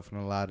yourself in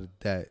a lot of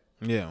debt.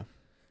 Yeah.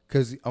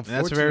 Because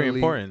That's very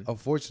important.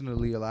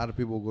 Unfortunately, a lot of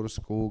people go to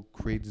school,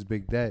 create this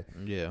big debt.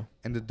 Yeah.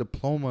 And the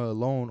diploma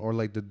alone, or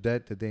like the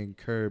debt that they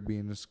incur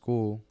being in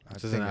school, I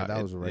think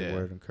that was the right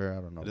word, incur.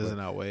 I don't know. It doesn't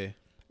outweigh.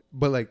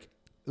 But like,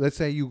 let's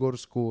say you go to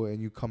school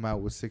and you come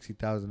out with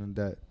 $60,000 in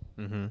debt,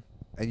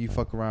 and you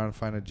fuck around and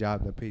find a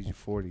job that pays you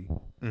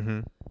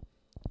 $40,000.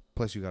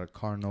 Plus you got a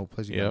car note.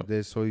 Plus you got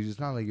this. So it's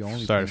not like you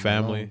only start a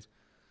family. Loans.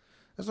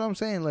 That's what I'm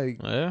saying.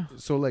 Like,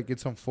 so like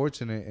it's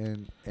unfortunate,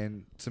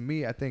 and to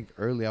me, I think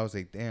early I was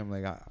like, damn,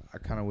 like I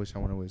kind of wish I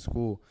went away to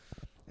school.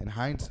 In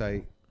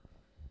hindsight,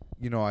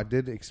 you know, I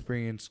did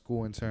experience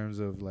school in terms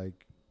of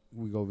like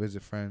we go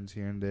visit friends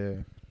here and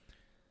there.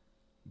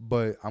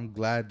 But I'm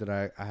glad that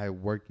I had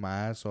worked my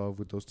ass off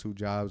with those 2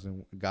 jobs,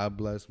 and God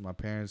bless my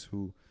parents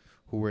who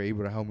were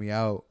able to help me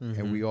out,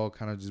 and we all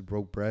kind of just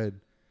broke bread.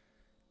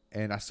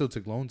 And I still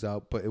took loans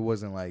out, but it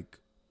wasn't like,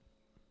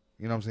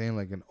 you know what I'm saying,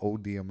 like an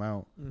OD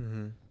amount.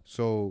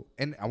 So,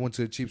 and I went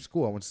to a cheap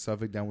school. I went to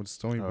Suffolk, then I went to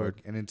Stony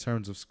Brook. And in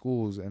terms of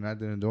schools, and I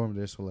didn't dorm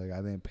there, so like I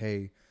didn't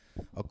pay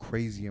a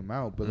crazy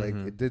amount. But like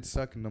it did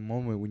suck in the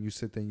moment when you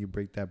sit there and you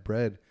break that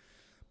bread.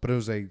 But it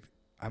was like,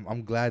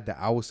 I'm glad that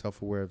I was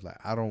self-aware of like,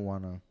 I don't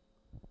want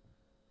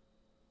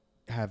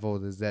to have all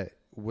this debt.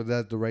 Was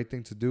that the right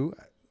thing to do?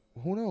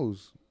 Who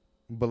knows?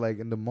 But like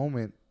in the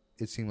moment,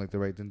 it seemed like the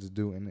right thing to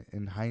do. And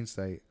in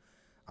hindsight,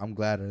 I'm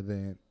gladder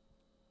than,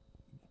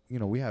 you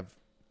know,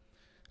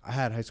 I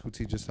had high school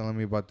teachers telling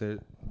me about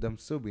them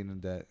still being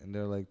in debt, and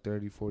they're like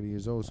 30, 40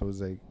 years old. So it's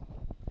like,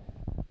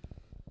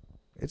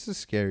 it's a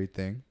scary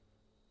thing.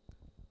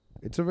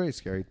 It's a very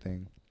scary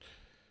thing.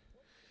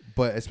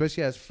 But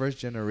especially as first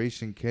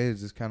generation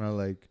kids, it's kind of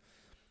like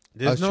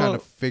us trying to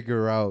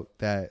figure out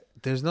that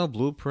there's no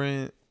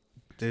blueprint.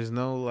 There's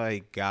no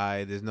like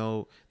guide.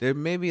 There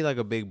may be like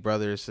a big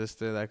brother or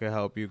sister that could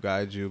help you,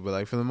 guide you, but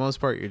like for the most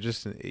part, you're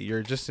just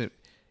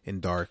in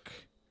dark,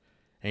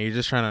 and you're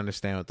just trying to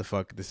understand what the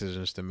fuck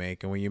decisions to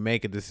make. And when you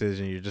make a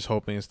decision, you're just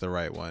hoping it's the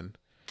right one.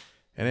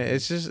 And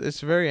it's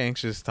a very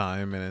anxious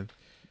time.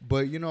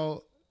 But you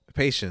know,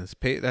 patience.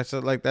 That's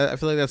like that. I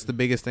feel like that's the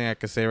biggest thing I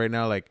could say right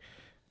now. Like,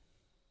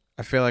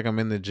 I feel like I'm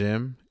in the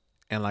gym,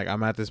 and like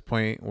I'm at this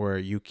point where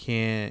you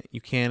can't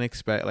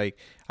expect, like,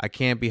 I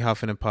can't be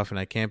huffing and puffing.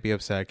 I can't be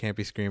upset. I can't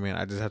be screaming.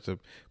 I just have to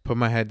put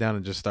my head down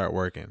and just start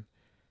working.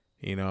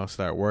 You know,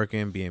 start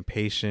working, being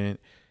patient,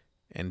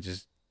 and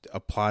just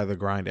apply the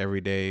grind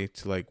every day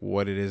to like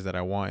what it is that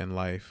I want in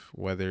life,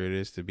 whether it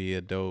is to be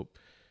a dope,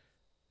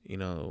 you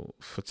know,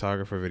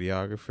 photographer,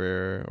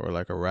 videographer, or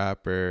like a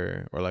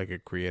rapper, or like a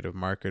creative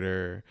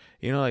marketer.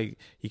 You know, like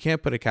you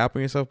can't put a cap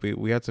on yourself, but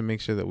we have to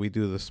make sure that we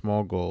do the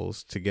small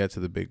goals to get to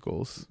the big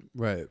goals.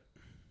 Right.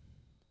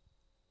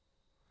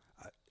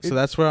 So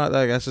that's where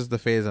that's just the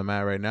phase I'm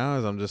at right now,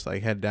 is I'm just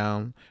like head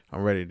down.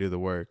 I'm ready to do the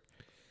work.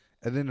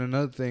 And then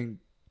another thing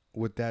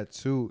with that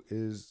too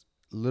is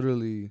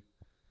literally,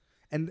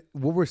 and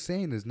what we're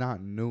saying is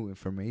not new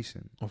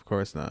information. Of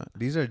course not.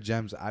 These are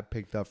gems I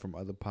picked up from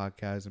other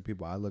podcasts and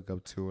people I look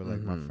up to, or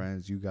like my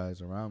friends, you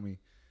guys around me.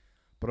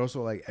 But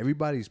also like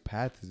everybody's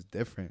path is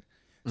different.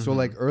 So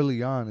like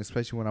early on,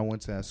 especially when I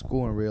went to that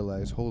school and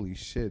realized, holy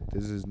shit,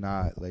 this is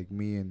not like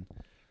me and,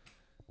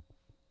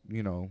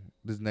 you know,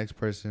 this next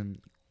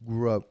person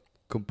grew up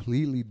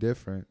completely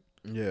different.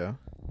 Yeah.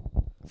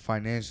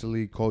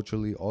 Financially,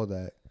 culturally, all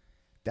that.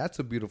 That's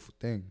a beautiful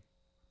thing.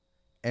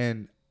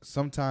 And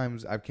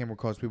sometimes I've came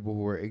across people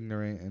who are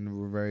ignorant and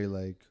were very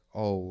like,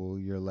 oh, well,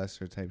 you're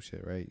lesser type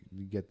shit, right?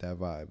 You get that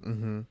vibe.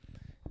 And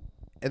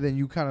then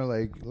you kind of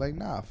like,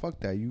 nah, fuck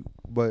that.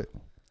 But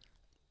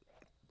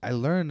I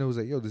learned, it was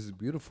like, yo, this is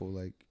beautiful.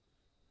 Like,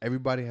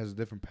 everybody has a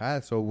different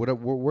path. So what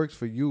works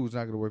for you is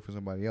not going to work for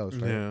somebody else,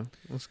 right? Yeah,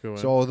 let's go.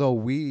 So although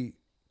we,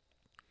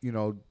 you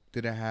know,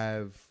 didn't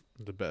have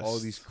the best, all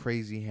these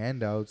crazy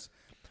handouts,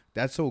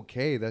 that's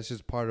okay. That's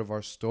just part of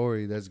our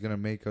story that's going to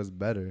make us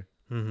better.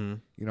 You know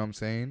what I'm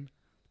saying?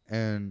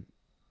 And,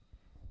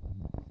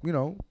 you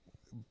know,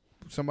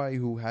 somebody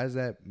who has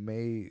that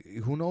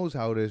who knows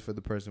how it is for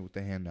the person with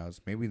the handouts.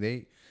 Maybe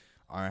they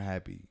aren't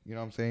happy. You know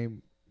what I'm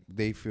saying?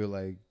 They feel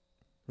like,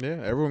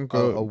 yeah, everyone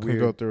can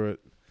go through it.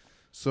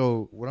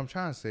 So what I'm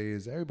trying to say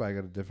is everybody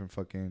got a different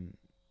fucking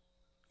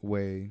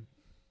way.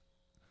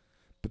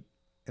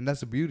 And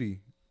that's the beauty.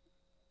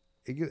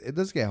 It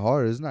does get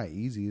hard. It's not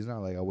easy. It's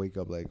not like I wake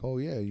up like, oh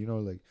yeah, you know,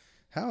 like,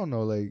 hell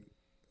no, like,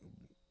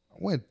 I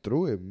went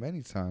through it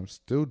many times,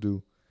 still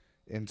do,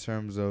 in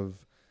terms of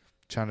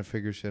trying to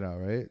figure shit out,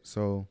 right?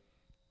 So,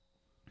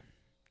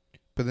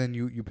 but then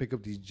you pick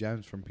up these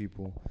gems from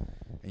people,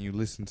 and you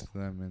listen to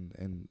them,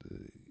 and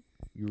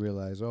you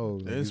realize,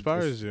 oh, it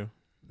inspires you.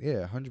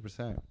 Yeah,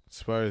 100%.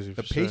 Inspires you.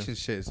 The patience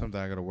shit is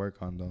something I gotta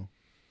work on though.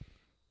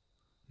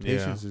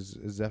 Patience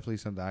is definitely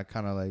something I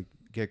kind of like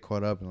get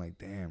caught up in, like,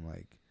 damn,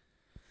 like,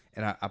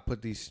 and I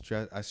put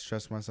I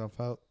stress myself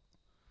out.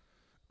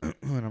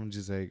 And I'm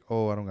just like,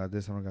 oh, I don't got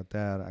this, I don't got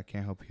that. I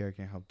can't help here, I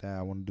can't help that.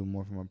 I want to do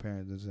more for my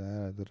parents,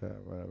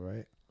 whatever,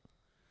 right?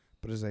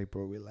 But it's like,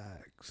 bro,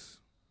 relax.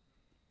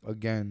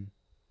 Again,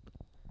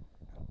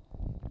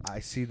 I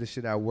see the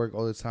shit at work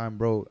all the time,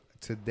 bro.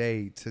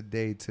 Today,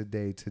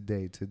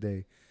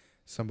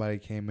 somebody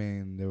came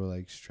in. They were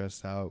like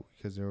stressed out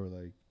because they were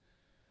like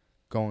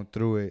going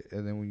through it,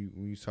 and then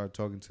when you start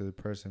talking to the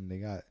person, they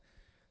got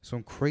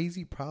some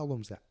crazy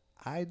problems that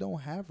I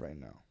don't have right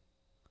now.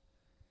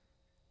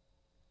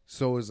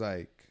 So it's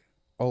like,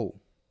 oh,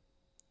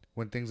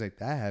 when things like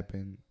that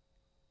happen,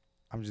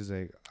 I'm just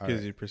like,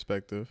 gives you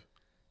perspective.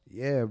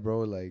 Yeah, bro.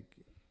 Like,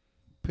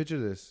 picture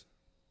this.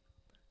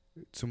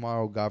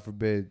 Tomorrow, God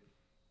forbid,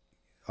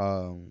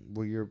 well,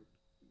 your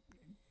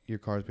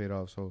car's paid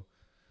off. So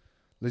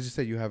let's just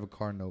say you have a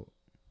car note.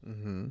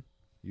 Mm-hmm.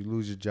 You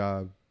lose your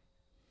job.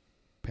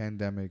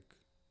 Pandemic.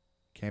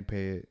 Can't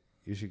pay it.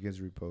 Your shit gets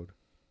repoed.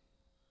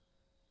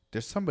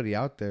 There's somebody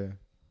out there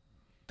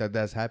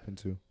that's happened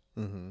to.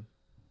 Mm-hmm.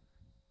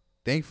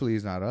 Thankfully,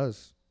 it's not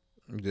us.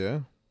 Yeah.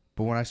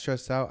 But when I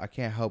stress out, I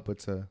can't help but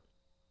to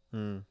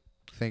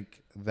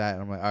think that.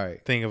 I'm like, all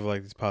right. Think of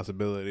like these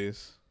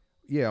possibilities.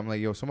 Yeah, I'm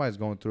like, yo, somebody's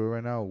going through it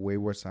right now way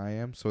worse than I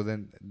am. So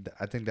then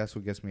I think that's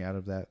what gets me out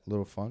of that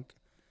little funk.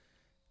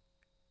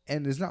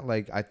 And it's not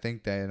like I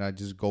think that and I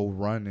just go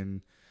run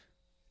and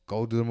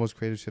go do the most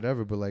creative shit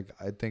ever. But like,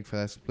 I think for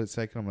that split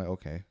second, I'm like,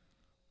 okay,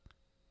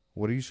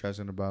 what are you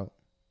stressing about?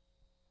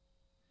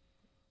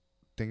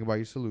 Think about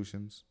your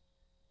solutions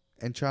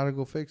and try to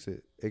go fix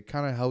it. It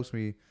kind of helps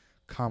me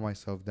calm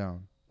myself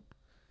down.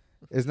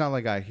 It's not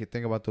like I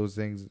think about those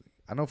things.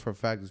 I know for a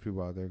fact there's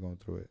people out there going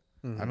through it.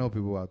 Mm-hmm. I know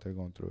people out there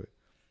going through it.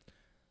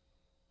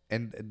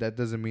 And that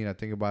doesn't mean I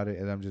think about it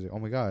and I'm just like, oh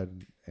my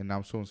God, and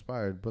I'm so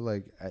inspired. But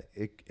like,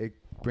 it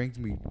brings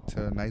me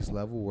to a nice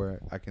level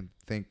where I can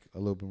think a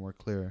little bit more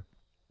clear.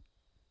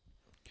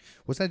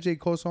 What's that J.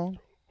 Cole song?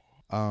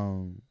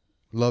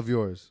 Love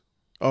Yours.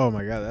 Oh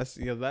my God,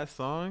 that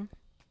song.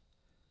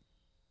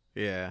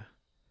 Yeah,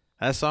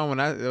 that song when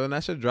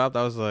that shit dropped,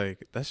 I was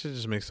like, that shit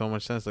just makes so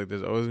much sense. Like,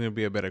 there's always gonna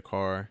be a better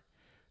car.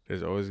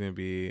 There's always going to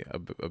be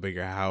a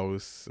bigger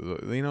house.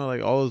 You know,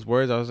 like all those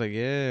words, I was like,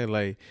 yeah,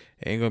 like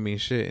it ain't going to mean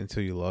shit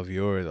until you love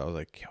yours. I was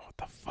like, yo, what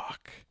the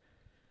fuck?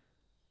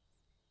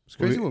 It's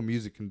crazy what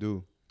music can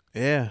do.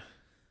 Yeah.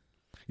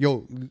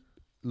 Yo,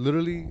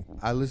 literally,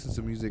 I listen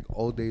to music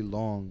all day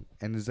long,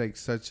 and it's like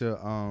such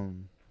a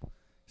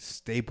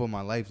staple in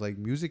my life. Like,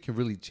 music can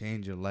really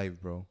change your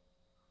life, bro.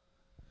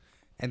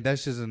 And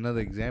that's just another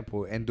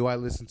example. And do I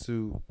listen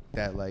to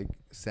that, like,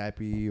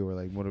 sappy or,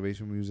 like,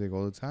 motivational music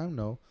all the time?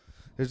 No.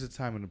 There's a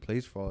time and a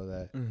place for all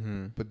that.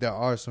 Mm-hmm. But there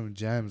are some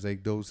gems,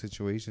 like those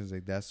situations,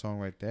 like that song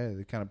right there.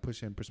 They kind of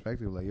push it in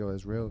perspective, like, yo,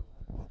 that's real.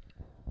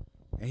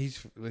 And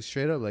he's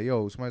straight up like,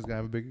 yo, somebody's going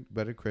to have a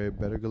better crib,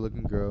 better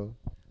good-looking girl,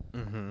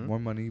 more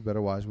money,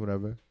 better watch,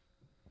 whatever.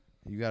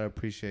 You got to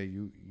appreciate,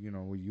 you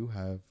know, what you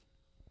have.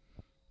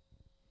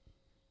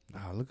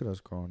 Look at us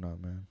growing up,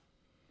 man.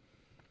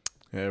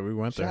 Yeah, we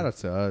went there. Shout out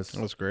to us.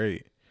 That was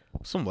great.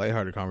 Some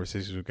lighthearted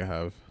conversations we could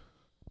have.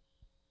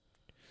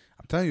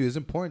 I'm telling you, it's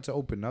important to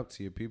open up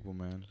to your people,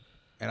 man.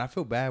 And I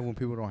feel bad when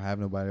people don't have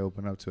nobody to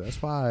open up to. That's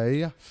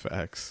why.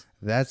 Facts.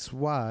 That's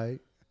why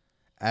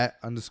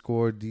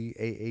 @_DAAZEDX.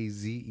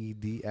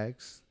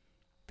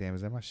 Damn,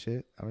 is that my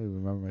shit? I don't even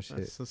remember my shit.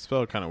 It's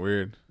spelled kind of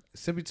weird.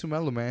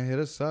 Simply2mellow, man. Hit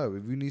us up.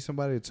 If you need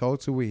somebody to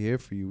talk to, we're here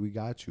for you. We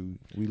got you.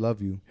 We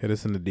love you. Hit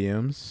us in the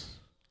DMs.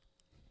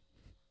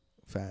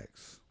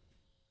 Facts.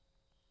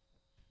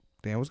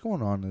 Damn, what's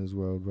going on in this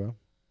world, bro?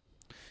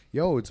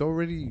 Yo, it's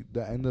already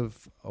the end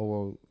of,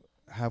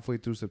 halfway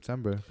through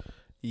September.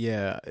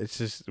 Yeah, it's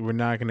just we're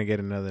not gonna get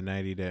another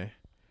 90-day.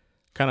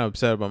 Kind of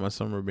upset about my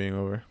summer being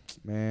over.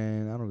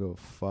 Man, I don't give a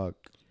fuck.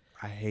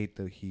 I hate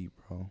the heat,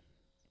 bro.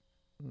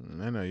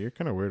 I know you're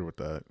kind of weird with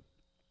that.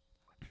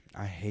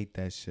 I hate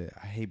that shit.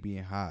 I hate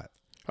being hot.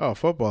 Oh,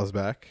 football's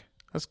back.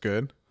 That's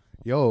good.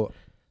 Yo,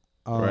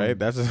 right?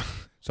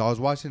 So I was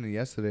watching it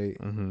yesterday.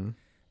 Mm-hmm.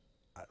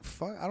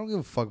 I don't give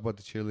a fuck about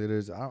the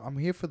cheerleaders. I'm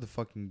here for the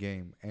fucking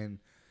game. And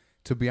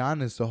to be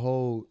honest, the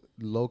whole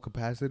low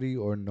capacity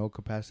or no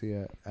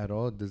capacity at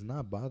all does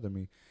not bother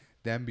me.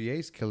 The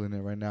NBA's killing it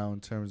right now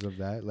in terms of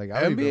that. Like,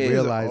 I don't even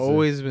realize has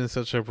always been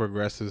such a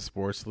progressive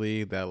sports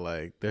league that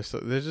like they're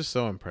just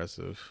so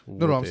impressive.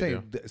 No, I'm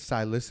saying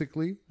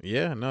stylistically.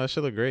 Yeah, no, it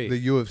should look great.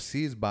 The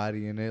UFC's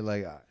body in it,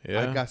 like,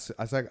 yeah.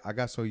 I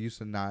got so used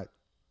to not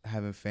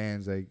having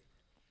fans, like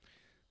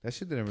that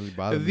shit didn't really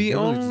bother me. The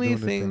only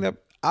thing that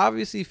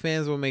obviously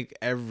fans will make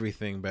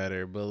everything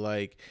better, but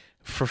like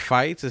for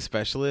fights,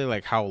 especially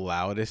like how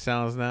loud it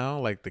sounds now,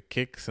 like the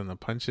kicks and the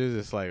punches,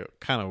 it's like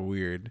kind of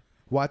weird.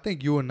 Well, I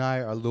think you and I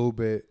are a little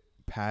bit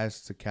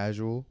past the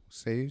casual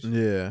stage.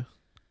 Yeah.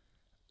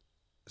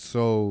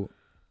 So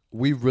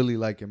we really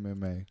like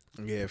MMA.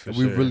 Yeah, for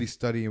sure. We sure. really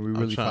study and we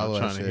really follow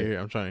that shit.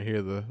 I'm trying to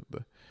hear the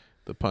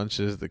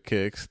punches, the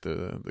kicks,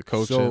 the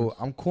coaching. So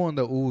I'm cool on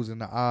the oohs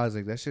and the ahs.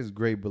 Like, that shit's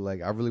great, but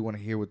like I really want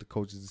to hear what the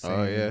coaches are saying.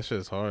 Oh, yeah, that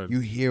shit's hard.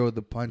 You hear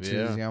the punches, you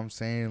know what I'm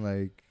saying?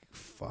 Like,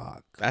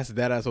 fuck. That's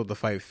what the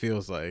fight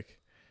feels like.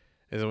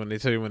 Is when they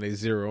tell you when they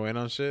zero in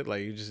on shit,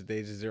 like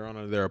they just zero in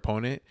on their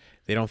opponent.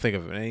 They don't think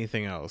of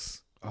anything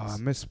else. Oh, I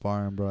miss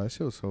sparring, bro. That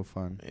shit was so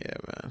fun. Yeah,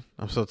 man.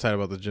 I'm so tired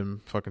about the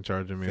gym fucking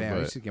charging me. Damn, I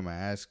but used to get my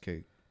ass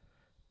kicked.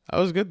 that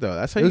was good though.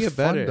 That's how It you was get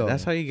better. fun, though.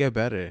 That's how you get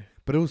better.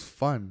 But it was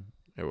fun.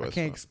 It was. I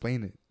can't fun.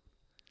 explain it.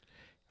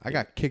 I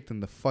got kicked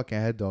in the fucking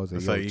head, though.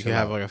 It's like you can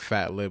have like a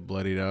fat lip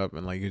bloodied up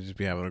and like you just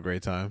be having a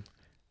great time.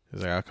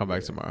 It's like I'll come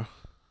back tomorrow.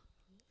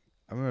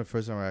 I remember the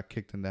first time I got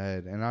kicked in the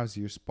head, and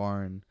obviously you're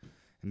sparring,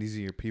 and these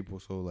are your people.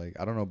 So like,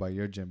 I don't know about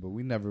your gym, but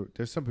we never.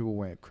 There's some people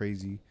went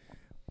crazy,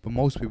 but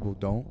most people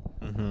don't.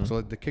 Mm-hmm. So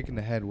like, the kick in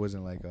the head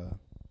wasn't like a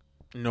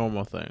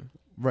normal thing.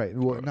 right.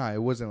 Well, nah,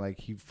 it wasn't like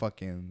he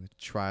fucking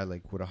tried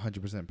like with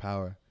 100%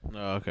 power.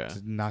 Oh, okay.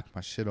 To knock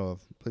my shit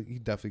off. But he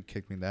definitely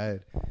kicked me in the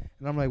head,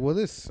 and I'm like, well,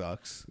 this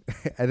sucks.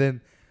 And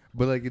then,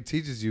 but like, it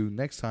teaches you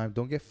next time,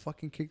 don't get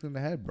fucking kicked in the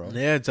head, bro.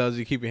 Yeah, it tells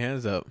you keep your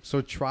hands up.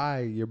 So try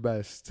your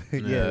best.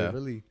 Yeah,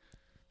 really.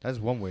 That's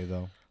one way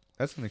though.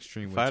 That's an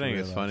extreme way. Fighting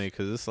is funny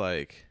because it's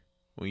like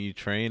when you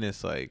train,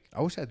 it's like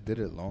I wish I did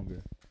it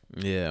longer.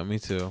 Yeah, me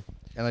too.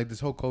 And like this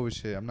whole COVID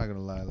shit, I'm not gonna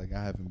lie, like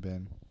I haven't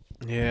been.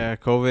 Yeah,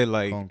 COVID,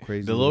 like going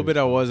crazy the little bit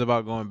I was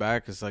about going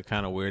back is like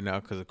kind of weird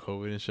now because of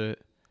COVID and shit.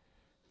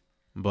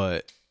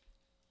 But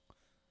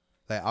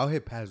like I'll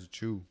hit pads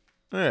with you.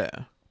 Yeah.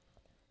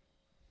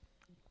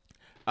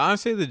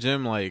 Honestly, the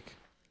gym, like,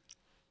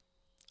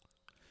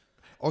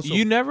 also,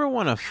 you never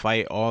want to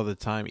fight all the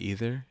time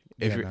either.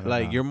 If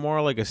you're you're more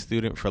like a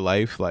student for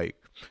life, like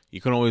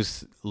you can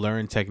always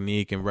learn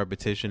technique and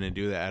repetition and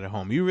do that at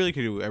home. You really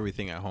can do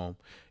everything at home.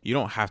 You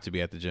don't have to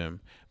be at the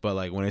gym. But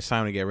like when it's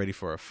time to get ready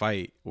for a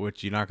fight,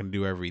 which you're not going to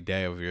do every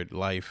day of your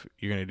life,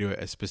 you're going to do it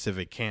at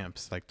specific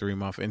camps, like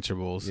 3-month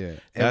intervals. Yeah,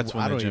 that's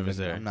when the gym is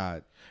there. I'm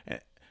not.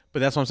 But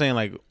that's what I'm saying.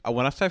 Like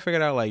when I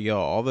figured out, like, yo,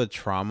 all the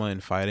trauma in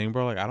fighting,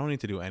 bro, like I don't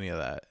need to do any of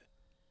that.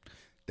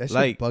 That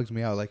shit bugs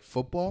me out. Like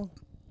football.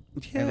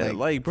 Yeah, and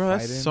like bro,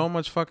 fighting. That's so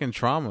much fucking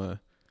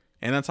trauma.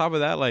 And on top of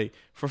that, like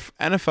for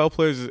NFL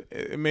players,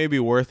 it may be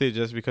worth it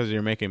just because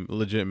you're making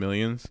legit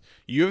millions.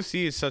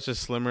 UFC is such a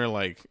slimmer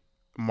like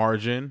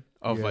margin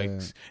of like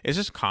it's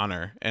just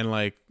Connor and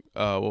like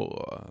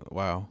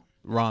wow,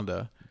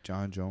 Ronda,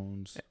 John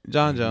Jones,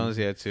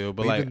 yeah too.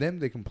 But like even them,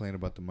 they complain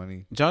about the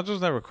money. John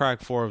Jones never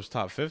cracked Forbes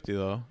top 50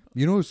 though.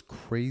 You know what's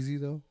crazy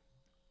though?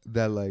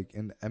 That like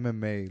in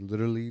MMA,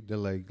 literally, they're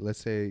like, let's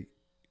say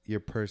your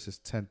purse is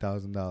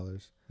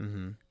 $10,000.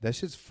 Mm-hmm. That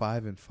shit's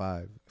 5 and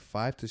 5.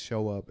 5 to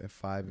show up and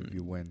 5 if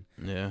you win.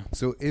 Yeah.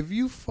 So if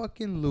you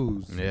fucking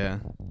lose,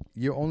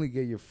 you only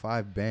get your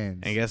 5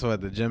 bands. And guess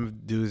what? The gym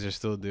dues are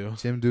still due.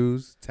 Gym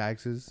dues,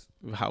 taxes,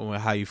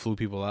 how you flew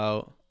people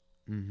out,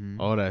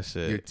 all that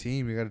shit. Your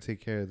team, you got to take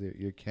care of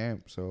your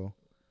camp. So,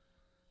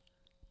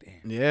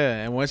 damn.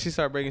 Yeah, and once you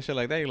start breaking shit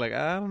like that, you're like,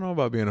 I don't know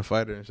about being a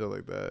fighter and shit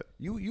like that.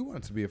 You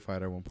wanted to be a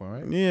fighter at one point,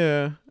 right?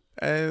 Yeah,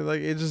 and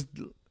like it just.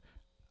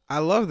 I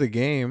love the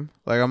game.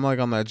 Like I'm like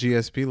on that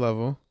GSP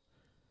level,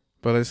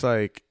 but it's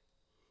like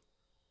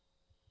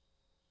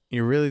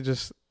you really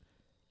just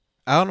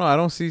I don't know. I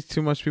don't see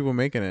too much people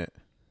making it.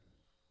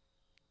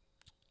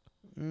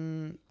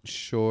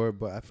 Sure,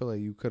 but I feel like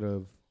you could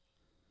have.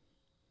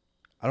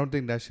 I don't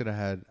think that should have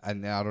had. I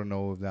don't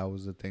know if that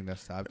was the thing that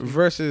stopped you.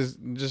 Versus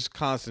just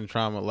constant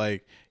trauma.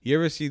 Like you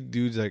ever see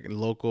dudes like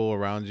local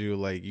around you,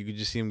 like you could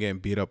just see them getting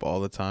beat up all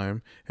the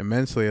time, and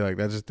mentally, like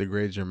that just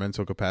degrades your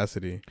mental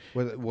capacity.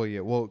 Well, yeah.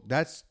 Well,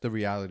 that's the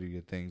reality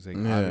of things. Like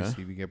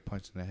obviously, we get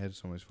punched in the head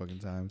so much fucking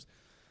times.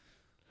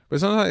 But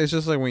sometimes it's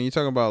just like when you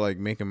talk about like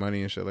making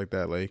money and shit like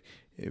that. Like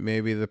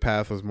maybe the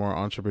path was more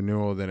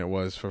entrepreneurial than it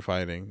was for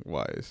fighting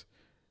wise.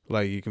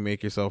 Like you can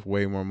make yourself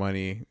way more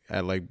money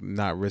at like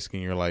not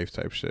risking your life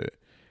type shit.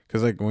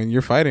 Cause like when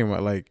you're fighting,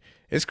 like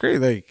it's crazy.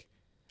 Like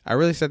I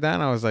really sat down.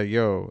 I was like,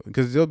 yo,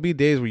 cause there'll be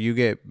days where you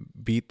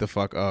get beat the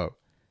fuck up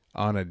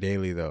on a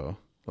daily though.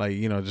 Like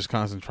you know, just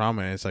constant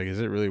trauma. And it's like,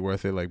 is it really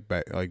worth it? Like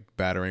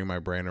battering my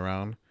brain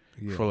around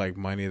for like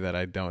money that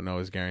I don't know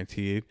is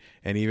guaranteed.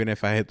 And even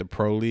if I hit the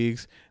pro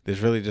leagues,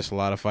 there's really just a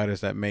lot of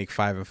fighters that make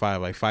 5 and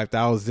 5, like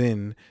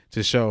 5,000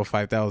 to show,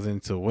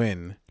 5,000 to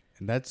win.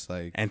 And that's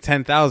like, and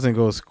 10,000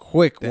 goes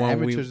quick. The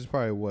amateurs is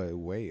probably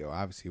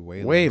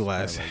way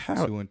less.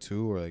 Like 2 and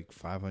 2 or like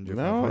 500.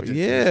 No, 500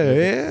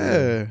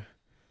 yeah.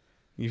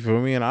 You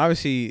feel me? And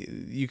obviously,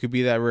 you could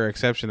be that rare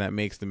exception that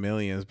makes the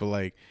millions. But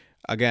like,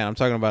 again, I'm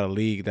talking about a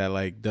league that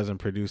like doesn't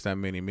produce that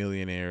many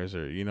millionaires,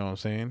 or you know what I'm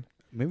saying?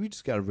 Maybe you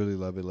just gotta really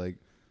love it. Like,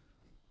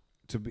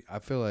 to be, I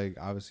feel like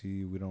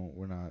obviously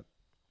we're not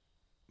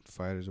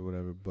fighters or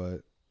whatever,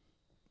 but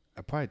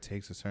it probably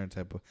takes a certain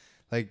type of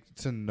like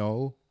to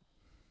know.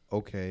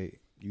 Okay,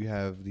 you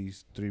have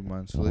these 3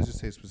 months. So let's just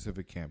say a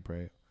specific camp,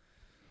 right?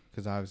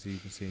 Because obviously you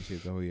can stay in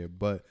shape the whole year.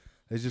 But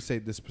let's just say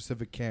the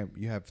specific camp,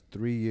 you have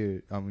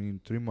 3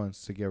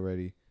 months to get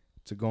ready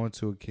to go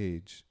into a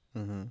cage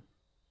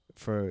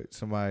for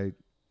somebody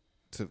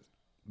to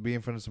be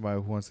in front of somebody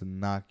who wants to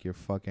knock your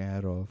fucking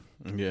head off.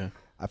 Yeah.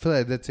 I feel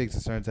like that takes a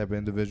certain type of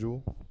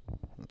individual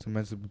to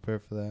mentally prepare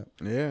for that.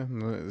 Yeah,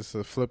 it's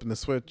a flip in the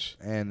switch.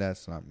 And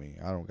that's not me.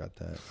 I don't got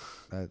that.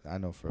 I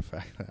know for a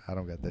fact I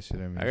don't got that shit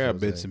in me. I got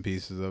bits and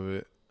pieces of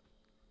it.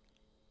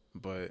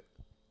 But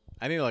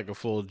I need like a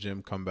full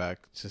gym comeback.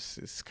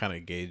 It's kind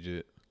of gauge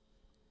it.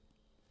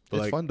 But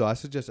it's fun though. I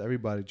suggest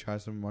everybody try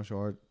some martial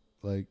art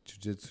like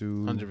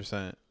jiu-jitsu.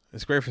 100%.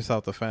 It's great for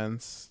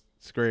self-defense.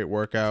 It's a great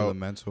workout. For the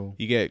mental.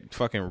 You get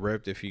fucking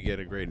ripped if you get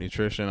a great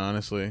nutrition,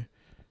 honestly.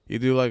 You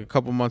do like a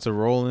couple months of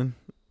rolling,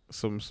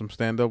 some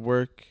stand-up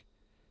work.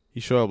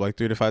 You show up like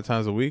 3 to 5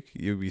 times a week,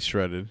 you'll be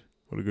shredded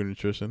with a good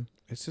nutrition.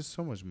 It's just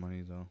so much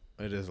money though.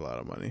 It is a lot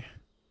of money.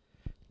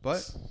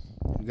 But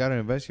you got to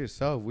invest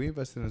yourself. We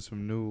invested in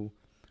some new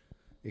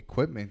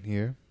equipment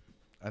here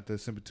at the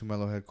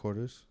Simply2mellow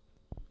headquarters.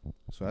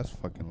 So that's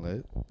fucking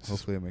lit.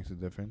 Hopefully it makes a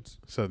difference.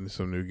 Some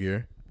new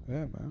gear.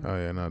 Yeah, man. Oh,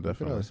 yeah, no,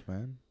 definitely. Look at us,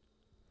 man.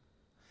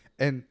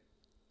 And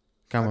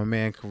got my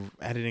man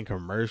editing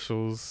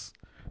commercials.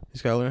 You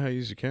just got to learn how to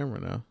use your camera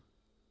now.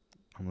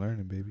 I'm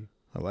learning, baby.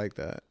 I like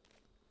that.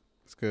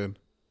 It's good.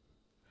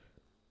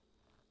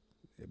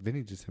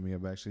 Vinny just hit me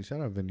up, actually.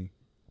 Shout out, Vinny.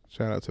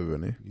 Shout out to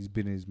Vinny. He's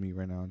beating his meat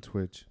right now on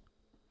Twitch.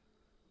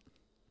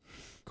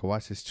 Go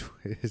watch his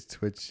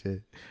Twitch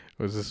shit.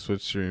 What's his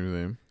Twitch stream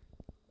name?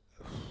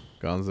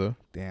 Gonzo.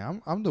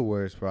 Damn, I'm the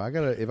worst, bro.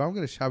 If I'm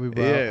gonna shout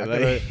people yeah, out, I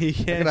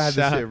gotta have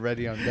this shit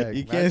ready on deck.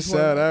 You can't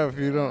shout out if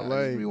you don't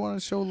like. We want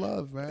to show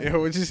love, man. Yo,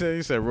 what'd you say?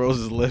 You said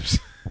Rose's lips,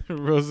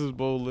 Rose's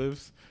bold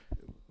lips.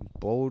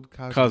 Bold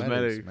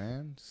cosmetics,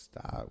 man.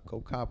 Stop.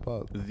 Go cop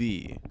up.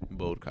 The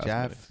bold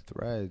cosmetics. Jaff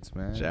Threads,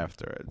 man. Jaff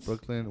Threads.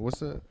 Brooklyn. What's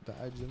the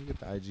IG? Let me get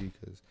the IG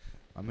because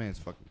my man's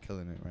fucking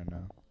killing it right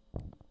now.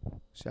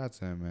 Shout out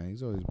to him, man.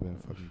 He's always been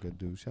a fucking good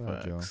dude. Shout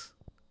out, Joe.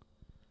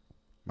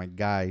 My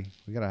guy.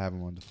 We gotta have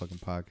him on the fucking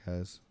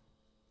podcast.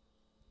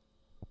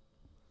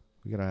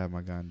 We gotta have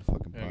my guy on the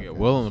fucking podcast. Get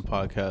Will on the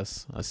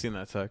podcast. I seen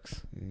that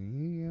text. Yeah,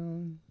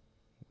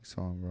 we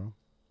saw him, bro.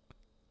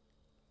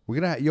 We're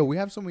gonna we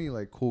have so many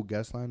like cool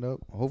guests lined up.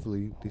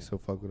 Hopefully they still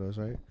fuck with us,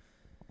 right?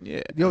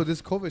 Yeah. Yo,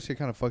 this COVID shit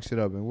kind of fucks shit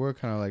up, and we're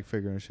kind of like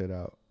figuring shit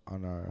out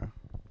on our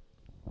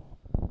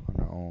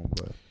own,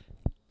 but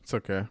it's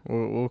okay.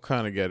 We'll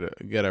kind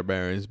of get our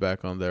bearings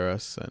back on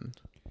us and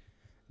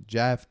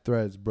Jaff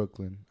Threads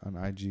Brooklyn on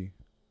IG.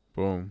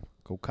 Boom.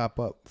 Go cop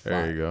up.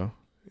 There you go.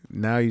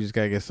 Now you just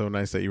gotta get so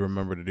nice that you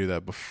remember to do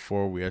that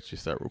before we actually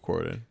start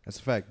recording. That's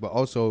a fact. But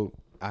also,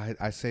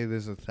 I say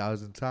this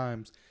 1,000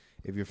 times.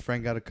 If your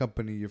friend got a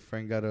company, your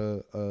friend got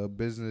a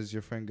business,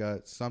 your friend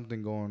got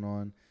something going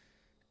on,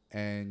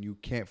 and you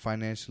can't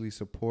financially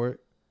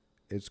support,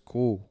 it's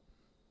cool.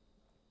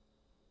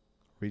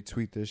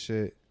 Retweet this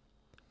shit.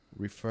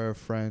 Refer a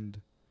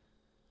friend.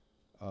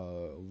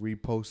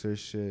 Repost their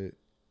shit.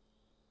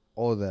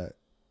 All that.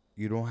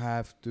 You don't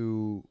have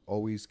to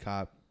always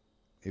cop.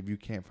 If you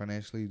can't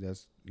financially,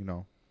 that's,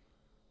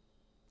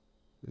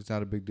 it's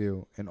not a big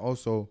deal. And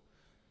also,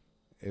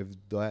 if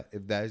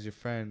that is your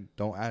friend,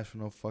 don't ask for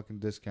no fucking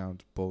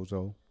discounts,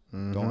 bozo.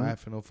 Mm-hmm. Don't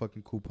ask for no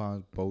fucking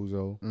coupons,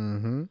 bozo.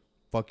 Mm-hmm.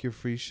 Fuck your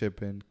free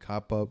shipping.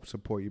 Cop up.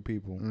 Support your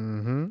people.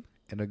 Mm-hmm.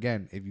 And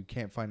again, if you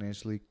can't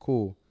financially,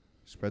 cool.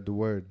 Spread the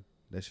word.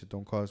 That shit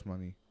don't cost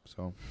money.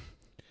 So,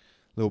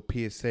 little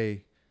PSA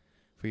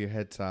for your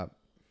head top.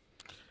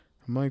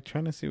 I'm like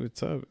trying to see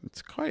what's up.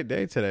 It's a quiet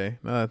day today.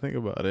 Now that I think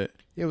about it.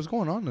 Yeah, what's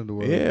going on in the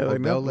world? Yeah,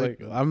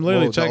 I'm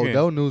literally checking. The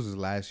Odell news is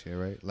last year,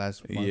 right?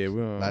 Last month. Yeah,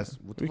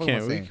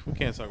 we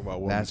can't talk about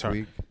women. Last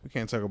week. We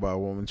can't talk about a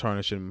woman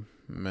tarnishing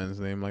men's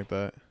name like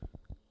that.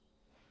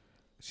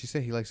 She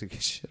said he likes to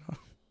get shit on.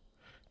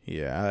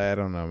 Yeah, I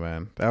don't know,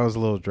 man. That was a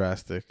little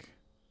drastic.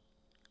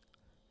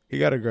 He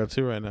got a girl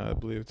too right now, I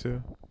believe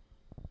too.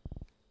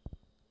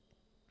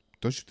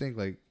 Don't you think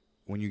like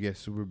when you get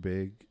super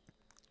big?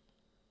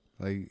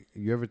 Like,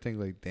 you ever think,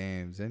 like,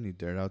 damn, is there any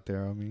dirt out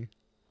there on me?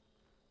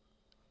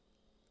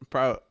 I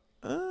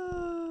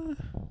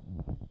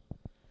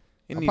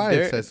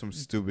probably said some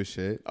stupid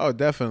shit. Oh,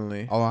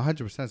 definitely. Oh,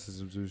 100% said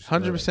some stupid shit.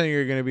 100%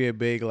 you're going to be a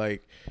big,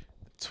 like,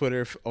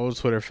 old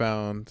Twitter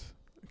found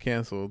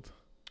canceled.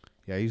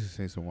 Yeah, I used to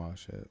say some wild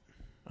shit.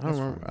 I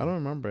don't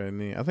remember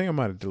any. I think I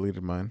might have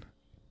deleted mine.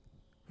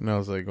 When I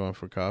was, like, going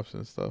for cops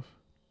and stuff.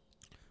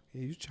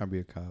 Yeah, you was trying to be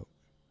a cop.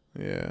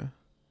 Yeah.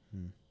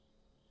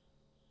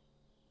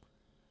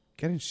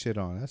 Getting shit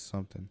on, that's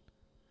something.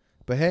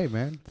 But hey,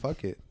 man,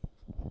 fuck it.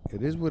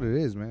 It is what it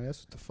is, man.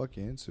 That's what the fuck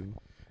you're into.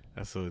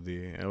 That's OD.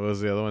 And what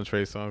was the other one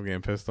Trey Songz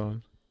getting pissed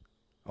on?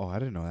 Oh, I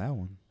didn't know that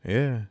one.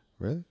 Yeah.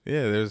 Really?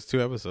 Yeah, there's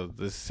 2 episodes.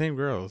 The same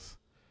girls.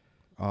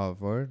 Oh,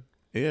 word?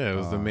 Yeah, it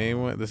was the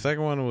main one. The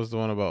second one was the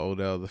one about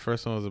Odell. The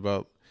first one was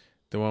about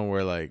the one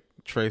where, like,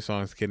 Trey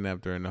Songz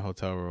kidnapped her in the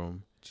hotel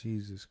room.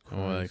 Jesus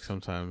Christ. And, like,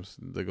 sometimes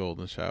the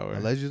golden shower.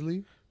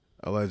 Allegedly?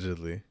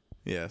 Allegedly.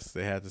 Yes,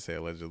 they had to say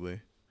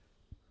allegedly.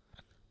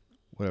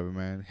 Whatever,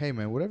 man. Hey,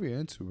 man, whatever you're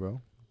into,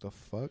 bro. The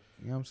fuck?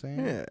 You know what I'm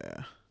saying?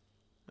 Yeah.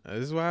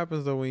 This is what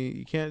happens, though, when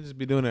you can't just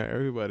be doing that to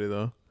everybody,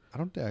 though. I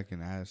don't think I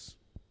can ask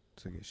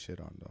to get shit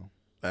on, though.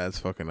 That's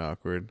fucking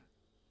awkward.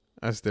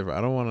 That's different.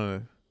 I don't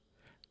want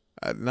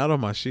to... Not on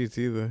my sheets,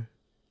 either.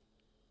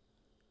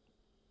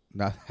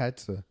 Nah,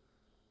 that's a...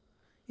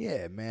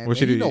 Yeah, man.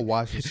 What you do?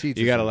 Wash your sheets.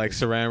 You gotta, like,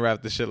 saran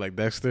wrap the shit like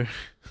Dexter?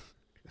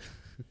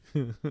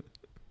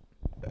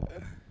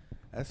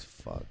 That's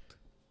fucked.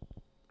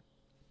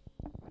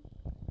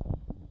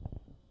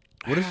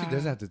 What if she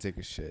does have to take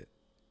a shit?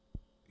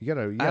 You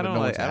gotta I know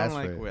what to ask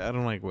for. I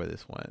don't like where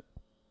this went.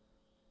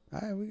 All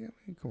right,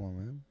 come on,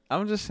 man.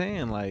 I'm just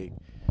saying, like,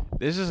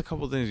 there's just a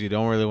couple things you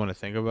don't really want to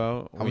think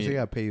about. How much they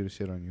gotta pay you to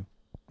shit on you?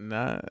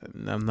 Nah,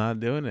 I'm not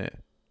doing it.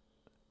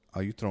 Oh,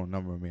 you throw a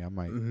number at me? I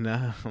might.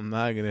 Nah, I'm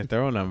not gonna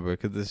throw a number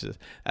because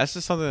that's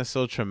just something that's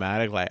so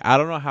traumatic. Like, I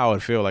don't know how it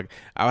would feel. Like,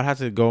 I would have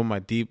to go in my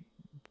deep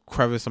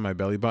crevice on my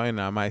belly button,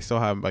 and I might still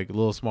have like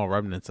little small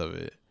remnants of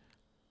it.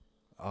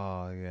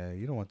 Oh yeah,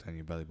 you don't want that on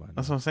your belly button.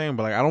 That's what I'm saying.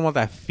 But like, I don't want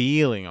that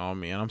feeling on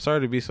me. And I'm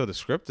sorry to be so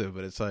descriptive,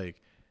 but it's like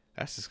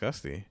that's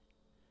disgusting.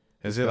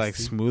 Is it like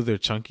smooth or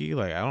chunky?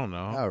 Like, I don't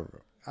know.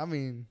 I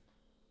mean,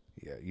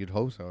 yeah, you'd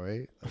hope so,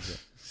 right? Okay.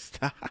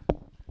 Stop.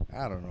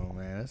 I don't know,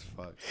 man. That's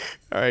fucked.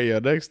 All right, yo,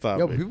 next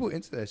topic. Yo, people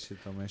into that shit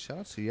though, man. Shout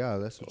out to y'all.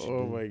 That's what you do.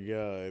 Oh my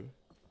god.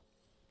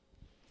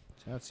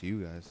 Shout out to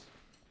you guys.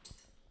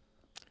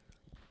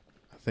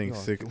 I think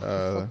sick.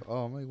 Oh,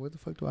 I'm like, what the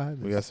fuck do I have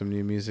this? We got some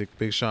new music.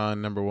 Big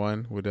Sean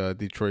 #1 with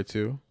Detroit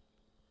 2.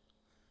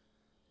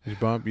 Did you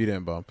bump? You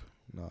didn't bump.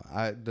 No,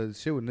 the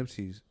shit with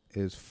Nipsey's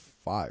is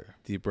fire.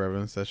 Deep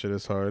Reverence, that shit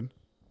is hard.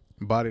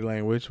 Body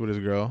Language with his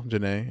girl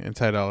Janae and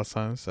Ty Dolla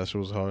 $ign, that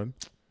shit was hard.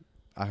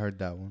 I heard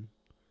that one.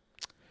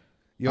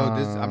 Yo,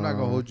 I'm not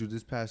gonna hold you.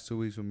 This past 2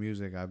 weeks with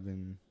music, I've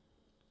been.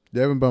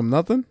 You haven't bumped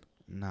nothing?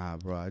 Nah,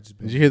 bro. I just.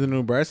 Did you hear the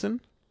new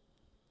Bryson?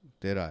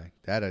 Did I?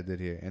 That I did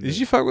hear. And did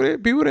you fuck with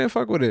it? People didn't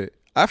fuck with it.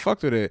 I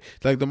fucked with it.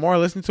 Like, the more I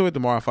listened to it, the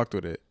more I fucked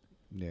with it.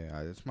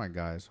 Yeah, it's my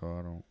guy, so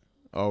I don't.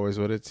 Always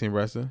with it, Team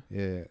Bryson?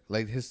 Yeah,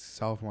 like his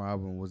sophomore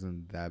album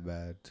wasn't that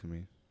bad to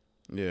me.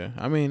 Yeah,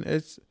 I mean,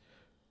 his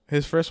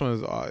first one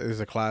is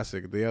a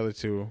classic. The other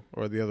two,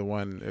 or the other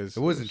one is.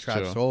 It wasn't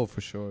trap soul for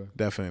sure.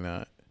 Definitely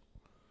not.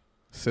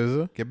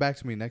 SZA? Get back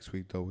to me next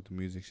week though with the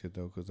music shit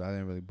though, because I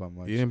didn't really bump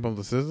much. You didn't bump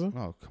the SZA?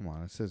 No, come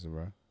on, it's SZA,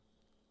 bro.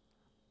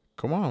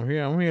 Come on,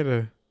 I'm here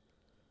to.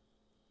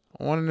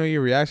 I want to know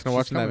your reaction to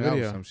watching that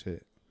video. Some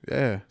shit.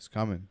 Yeah, it's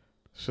coming.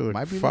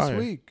 Might be fire.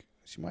 This week.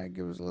 She might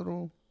give us a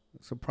little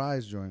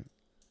surprise joint.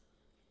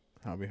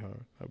 That'll be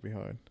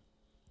hard.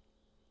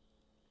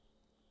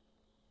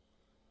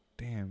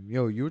 Damn,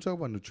 yo, you were talking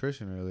about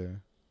nutrition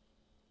earlier,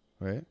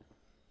 right?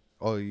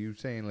 Oh, you were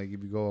saying like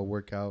if you go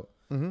work out.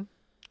 Mm-hmm.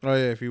 Oh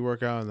yeah, if you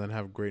work out and then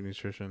have great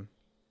nutrition.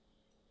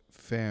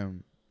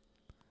 Fam,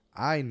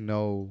 I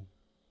know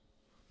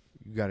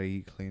you gotta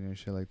eat clean and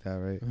shit like that,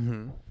 right?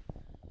 Mm-hmm.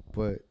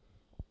 But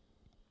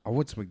I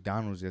went to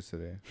McDonald's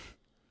yesterday.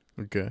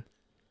 Okay.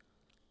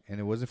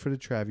 And it wasn't for the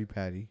Travie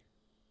Patty.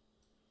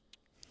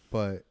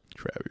 But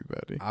Travie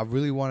Patty. I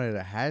really wanted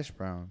a hash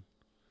brown.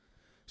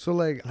 So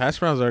like hash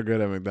browns are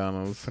good at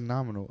McDonald's.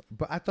 Phenomenal.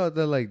 But I thought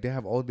that like they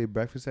have all day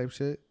breakfast type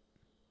shit.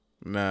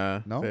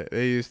 Nah. No?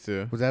 They used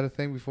to. Was that a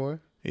thing before?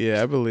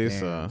 Yeah, I believe Damn,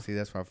 so. See,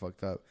 that's where I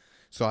fucked up.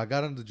 So I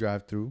got on the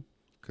drive-thru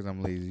because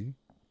I'm lazy.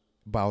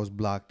 But I was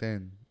blocked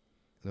in.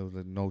 There was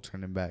like no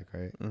turning back,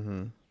 right?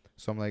 Mm-hmm.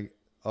 So I'm like,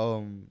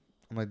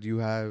 do you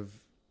have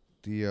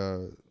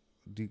can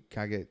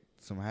I get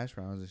some hash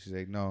browns? And she's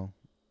like, no.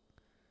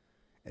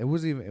 It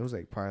was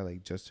like probably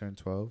like just turned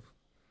 12.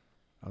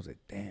 I was like,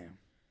 damn.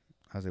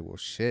 I was like, well,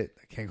 shit.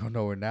 I can't go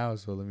nowhere now,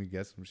 so let me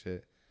get some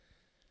shit.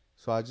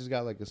 So I just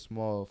got like a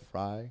small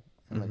fry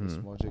and like a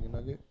small chicken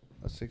nugget,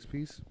 a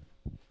 6-piece.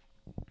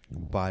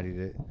 Bodied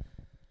it.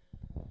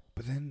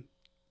 But then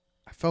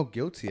I felt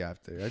guilty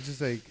after. I was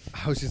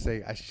just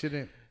like, I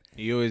shouldn't.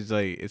 You always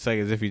like, it's like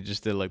as if you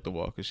just did like the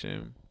walk of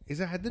shame.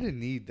 I didn't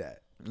need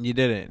that. You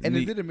didn't. And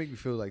it didn't make me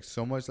feel like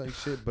so much like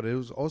shit, but it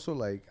was also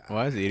like.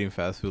 Why is eating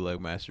fast food like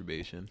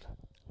masturbation?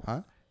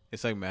 Huh?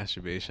 It's like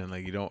masturbation.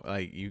 Like you don't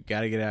like you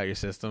gotta get it out of your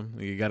system.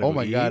 You gotta. Oh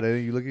my god! And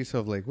then you look at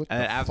yourself like, what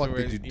the fuck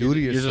did you do to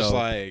yourself? You're just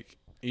like,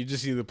 you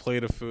just see the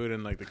plate of food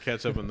and like the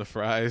ketchup and the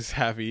fries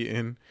half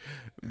eaten,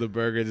 the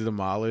burger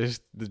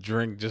demolished, the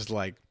drink just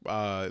like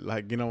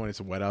you know when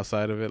it's wet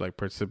outside of it, like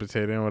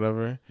precipitating or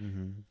whatever.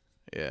 Mm-hmm.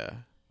 Yeah.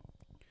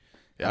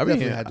 Yeah,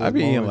 I be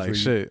eating like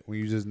shit. When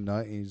you just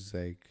nut and you just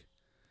like,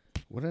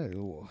 what are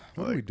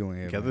we doing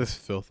here? Get this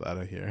filth out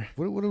of here.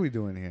 What are we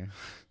doing here?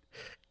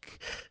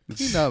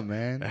 Clean up,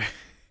 man. What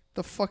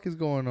the fuck is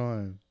going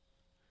on?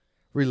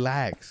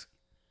 Relax.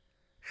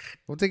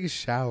 Go take a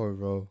shower,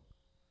 bro.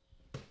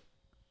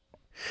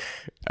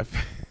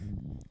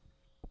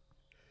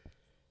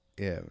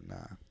 Yeah, nah.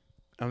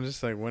 I'm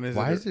just like, when is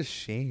Why is there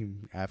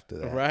shame after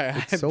that? Right.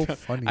 It's so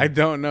funny. I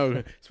don't know.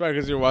 It's probably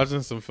because you're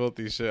watching some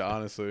filthy shit,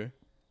 honestly.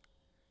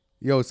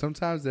 Yo,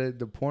 sometimes the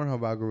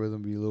Pornhub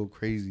algorithm be a little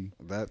crazy.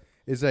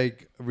 It's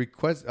like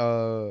request,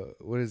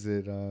 what is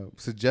it?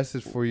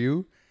 Suggested for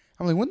you.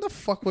 I'm like, when the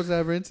fuck was I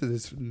ever into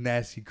this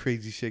nasty,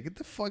 crazy shit? Get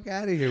the fuck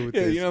out of here with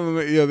this.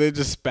 Yeah, they're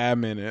just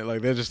spamming it.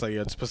 Like, they're just like,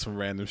 just put some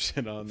random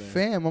shit on there.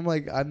 Fam, I'm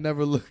like, I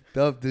never looked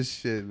up this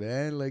shit,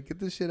 man. Like, get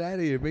this shit out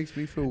of here. It makes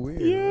me feel weird.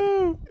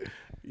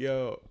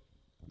 Yo,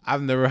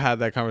 I've never had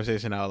that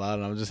conversation out loud,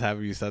 and I'm just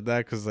happy you said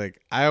that, because,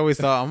 like, I always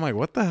thought, I'm like,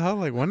 what the hell?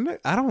 Like,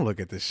 I don't look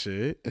at this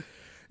shit.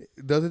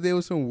 The other day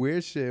was some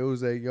weird shit. It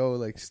was like, yo,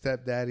 like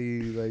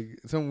stepdaddy, like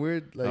some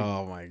weird, like.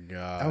 Oh my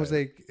god! I was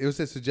like, it was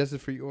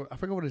suggested for you. I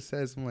forgot what it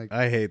says. I'm like,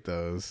 I hate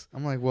those.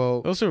 I'm like,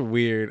 well, Those are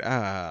weird.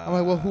 I'm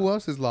like, well, who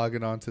else is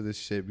logging on to this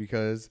shit?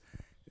 Because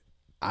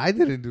I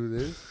didn't do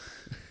this.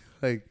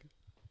 Like,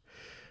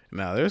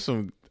 Now there's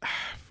some.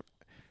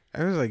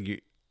 There's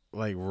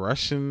like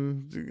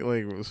Russian,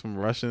 like some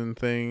Russian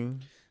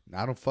thing.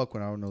 I don't fuck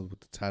when I don't know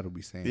what the title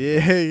be saying.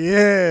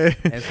 Yeah.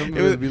 And some of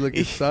them be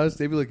looking sus.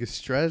 They be looking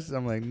stressed.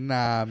 I'm like,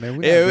 nah,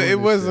 man. It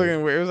was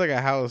looking weird. It was like a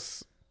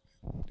house.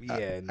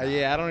 Yeah.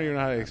 I don't even know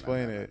how to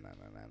explain it. No.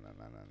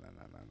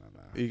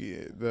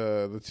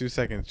 The 2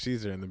 second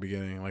teaser in the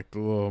beginning, like the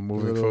little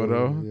moving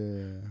photo,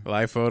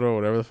 live photo,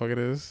 whatever the fuck it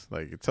is.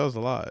 Like it tells a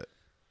lot.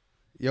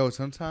 Yo,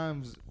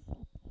 sometimes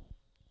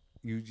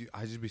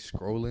I just be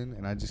scrolling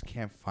and I just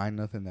can't find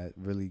nothing that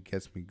really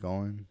gets me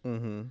going.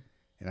 Mm-hmm.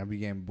 And I be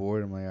getting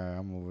bored. I'm like, all right,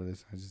 I'm over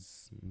this. I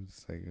just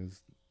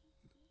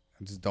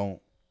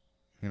don't,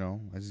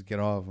 I just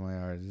get off. I'm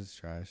like, all right, this is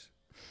trash.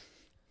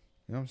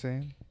 You know what I'm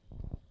saying?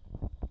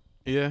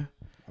 Yeah.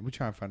 I be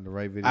trying to find the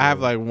right video. I have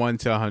like 1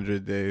 to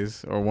 100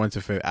 days or 1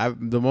 to 50.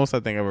 The most I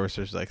think I've ever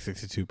searched is like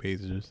 62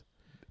 pages.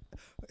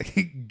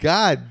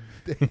 God.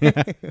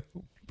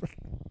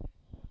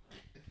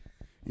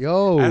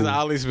 Yo. That's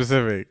oddly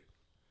specific.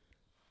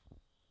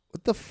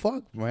 What the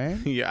fuck,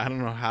 man? Yeah, I don't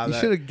know how you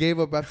should have gave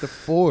up after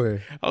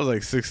 4. I was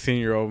like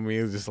 16-year-old me.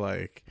 It was just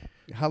like.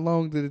 How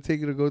long did it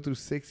take you to go through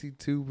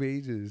 62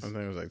 pages? I think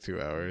it was like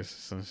 2 hours,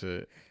 some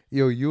shit.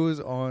 Yo, you was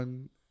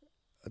on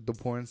the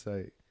porn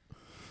site.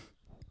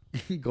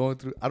 Going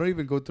through. I don't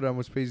even go through that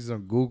much pages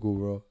on Google,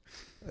 bro.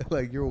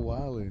 Like, you're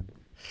wilding.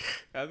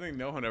 I think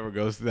no one ever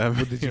goes to that.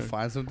 But did you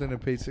find something at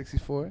page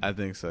 64? I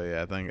think so,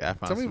 yeah. I think I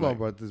found Tell me more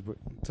about this.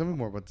 Tell me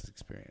more about this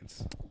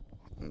experience.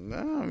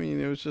 No, I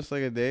mean, it was just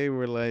like a day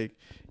where, like,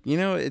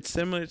 it's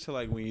similar to,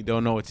 like, when you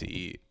don't know what to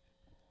eat.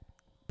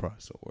 Probably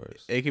so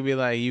worse. It could be,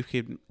 like, you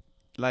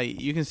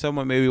can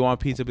somewhat maybe want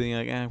pizza, but you're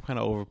like, I'm kind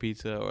of over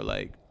pizza. Or,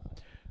 like,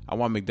 I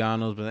want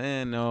McDonald's, but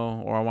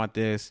no. Or I want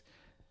this.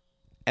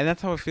 And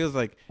that's how it feels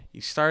like. You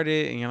start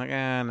it, and you're like,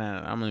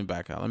 nah, I'm going to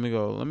back out. Let me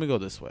go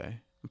this way.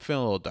 I'm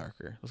feeling a little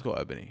darker. Let's go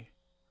ebony.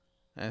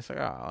 And it's like,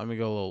 let me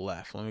go a little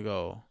left. Let me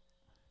go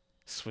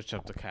switch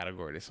up the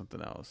category to something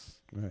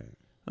else. Right.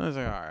 I was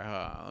like, all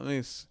right, let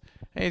me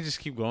just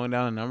keep going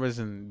down the numbers,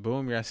 and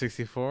boom, you're at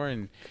 64,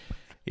 and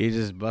you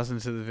just bust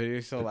into the video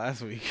you saw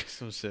last week or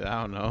some shit.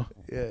 I don't know.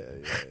 Yeah.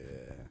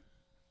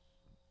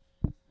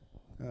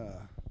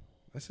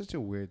 That's such a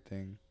weird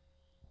thing.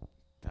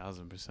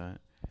 1000%.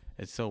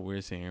 It's so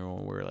weird seeing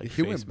everyone wear like the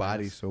human face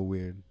body's masks. so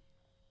weird.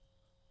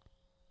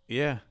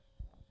 Yeah,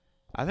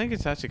 I think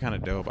it's actually kind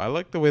of dope. I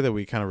like the way that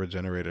we kind of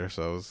regenerate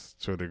ourselves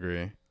to a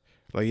degree.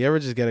 Like, you ever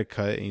just get a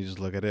cut and you just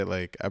look at it?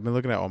 Like, I've been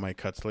looking at all my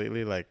cuts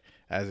lately, like,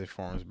 as it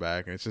forms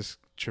back, and it's just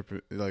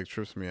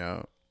trips me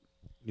out.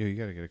 Yo, you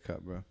gotta get a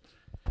cut, bro.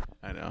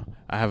 I know.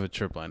 I have a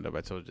trip lined up.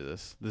 I told you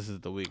this. This is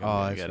the week I'm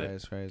gonna get it.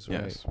 That's right.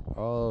 Yes.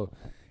 Oh,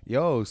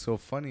 yo, so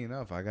funny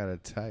enough, I got a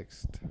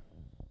text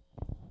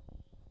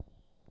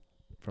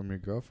from your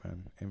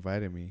girlfriend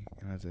invited me,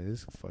 and I said,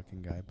 this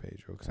fucking guy,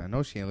 Pedro, because I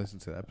know she ain't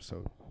listened to the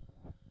episode.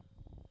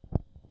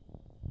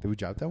 Did we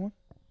drop that one?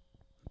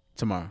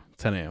 Tomorrow,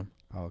 10 a.m.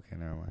 Oh, okay,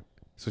 never mind.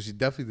 So she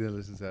definitely didn't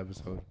listen to the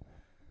episode.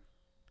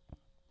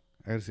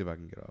 I gotta see if I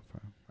can get off, bro.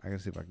 I gotta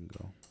see if I can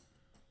go.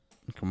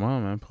 Come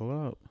on, man.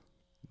 Pull up.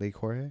 Lake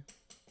Jorge?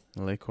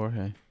 Lake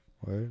Jorge.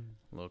 Word?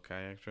 A little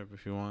kayak trip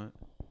if you want.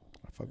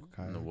 I fuck with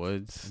kayaks. In the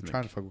woods. I'm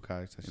trying to fuck with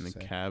kayaks, I in the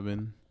should say.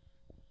 cabin.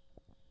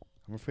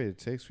 I'm afraid it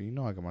takes me. You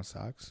know I got my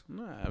socks.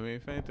 Nah, I mean,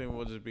 if anything,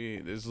 we'll just be...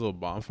 There's a little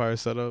bonfire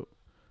set up.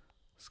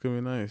 It's gonna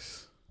be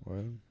nice.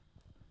 Word?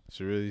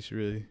 Should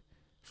really...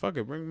 Fuck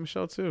it, bring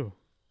Michelle too.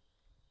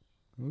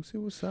 We'll see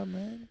what's up,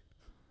 man.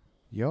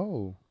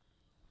 Yo.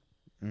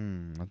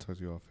 I'll talk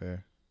to you off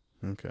air.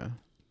 Okay.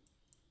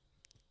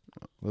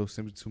 Little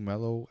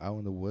Simply2mellow out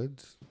in the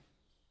woods.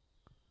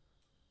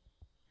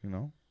 You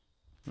know?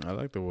 I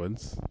like the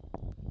woods.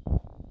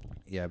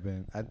 Yeah,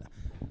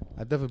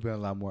 I've definitely been a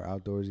lot more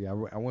outdoorsy.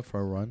 I went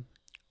for a run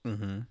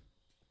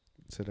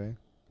today.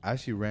 I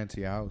actually ran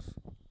to your house.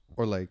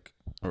 Or like...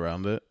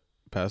 Around it?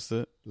 Past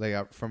it?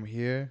 Like from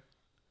here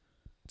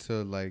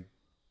to like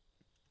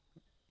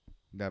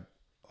that...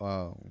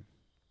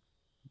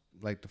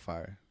 like the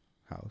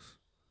firehouse.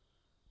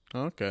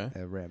 Okay. I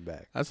ran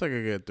back. That's like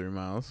a good 3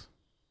 miles.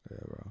 Yeah,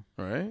 bro.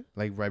 Right?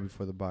 Like right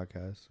before the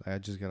podcast. I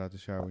just got out the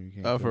shower when you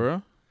came. Oh, for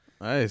real?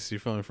 Nice. You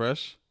feeling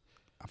fresh?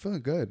 I'm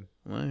feeling good.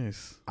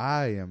 Nice.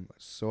 I am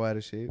so out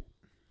of shape.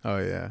 Oh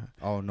yeah.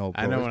 Oh no,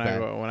 bro, I know it's bad.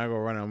 when I go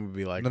running, I'm gonna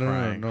be like No,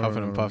 crying,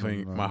 huffing and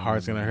puffing. My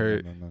heart's gonna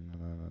hurt. No.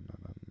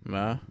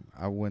 Nah.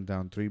 I went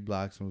down 3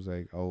 blocks and was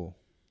like, oh.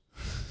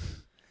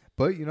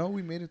 But you know,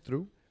 we made it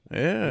through.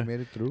 Yeah. We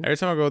made it through. Every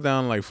time I go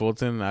down like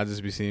Fulton, I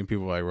just be seeing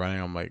people like running.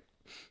 I'm like,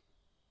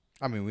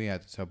 I mean, we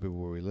have to tell people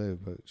where we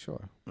live, but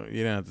sure.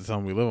 you don't have to tell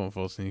them we live on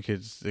Fulton. It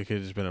could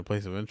just been a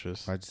place of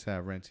interest. I just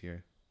had rent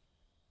here.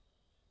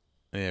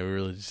 Yeah, we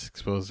really just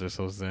exposed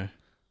ourselves there.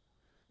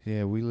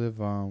 Yeah, we live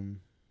in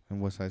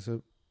West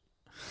Islip.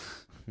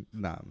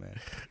 Nah,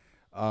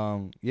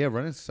 man. Yeah,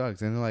 running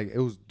sucks. And then, like, it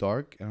was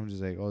dark, and I'm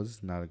just like, oh, this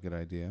is not a good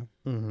idea.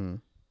 Mm-hmm.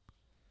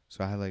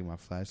 So I had like my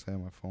flashlight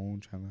on my phone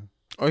trying to.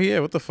 Oh yeah,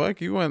 what the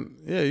fuck? You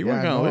went kind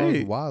of late. I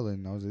was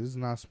wilding. I was like, this is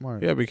not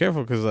smart. Yeah, be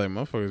careful because like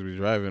motherfuckers be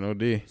driving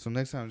OD. So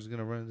next time I'm just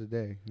gonna run it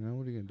today. You know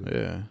what are you gonna do?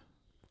 Yeah.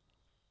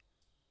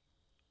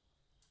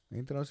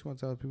 Anything else you want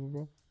to tell people,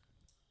 bro?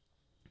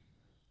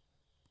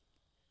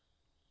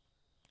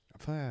 I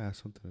feel like I have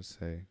something to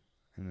say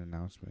in an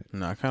announcement.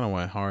 No, I kind of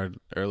went hard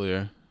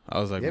earlier. I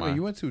was like, yeah, but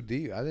you went too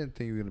deep. I didn't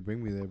think you were gonna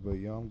bring me there, but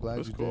yo, I'm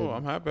glad you cool. did.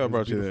 I'm happy I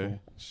brought you there.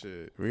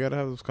 Shit, we gotta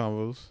have those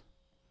combos.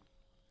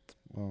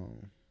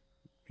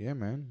 Yeah,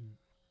 man.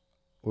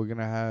 We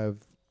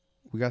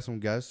got some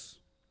guests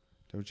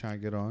that we're trying to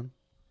get on.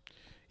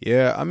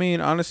 Yeah, I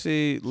mean,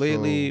 honestly,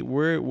 lately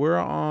we're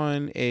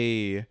on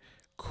a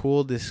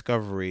cool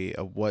discovery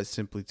of what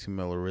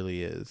Simply2mellow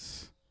really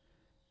is.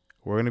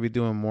 We're gonna be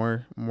doing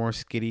more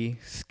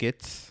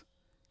skits,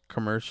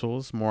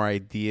 commercials, more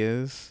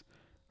ideas.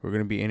 We're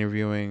gonna be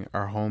interviewing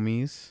our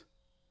homies,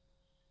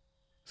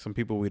 some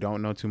people we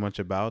don't know too much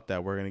about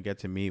that we're gonna get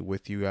to meet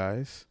with you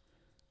guys.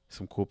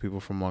 Some cool people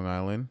from Long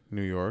Island,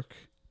 New York.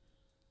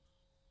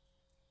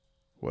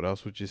 What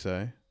else would you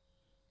say?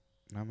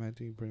 Nah, man, I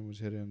think you pretty much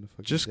hit it in the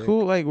fucking just dick.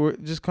 Cool. Like we're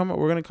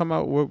gonna come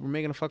out. We're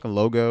making a fucking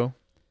logo.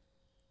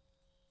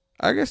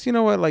 I guess you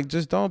know what? Like,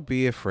 just don't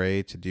be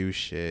afraid to do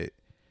shit.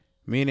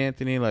 Me and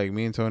Anthony, like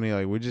me and Tony,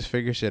 like we just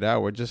figure shit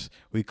out.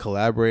 We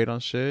collaborate on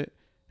shit,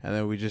 and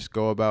then we just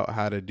go about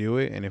how to do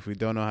it. And if we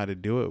don't know how to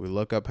do it, we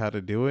look up how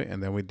to do it,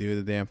 and then we do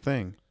the damn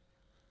thing.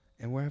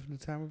 And we're having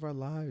the time of our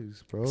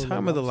lives, bro.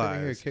 Time of the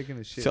lives. Here kicking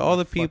the shit to all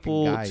the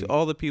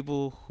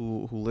people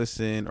who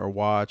listen or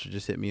watch or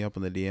just hit me up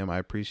on the DM, I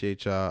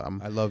appreciate y'all.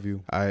 I love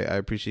you. I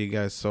appreciate you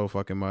guys so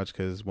fucking much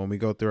because when we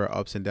go through our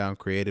ups and downs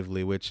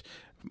creatively, which,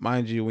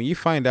 mind you, when you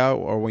find out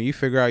or when you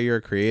figure out you're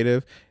a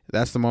creative,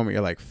 that's the moment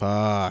you're like,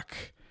 fuck.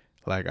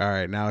 Like, all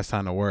right, now it's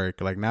time to work.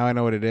 Like, now I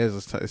know what it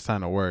is. It's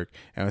time to work.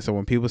 And so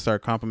when people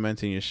start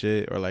complimenting your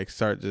shit or like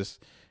start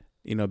just,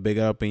 big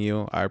upping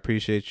you, I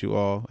appreciate you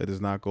all. It does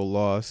not go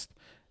lost.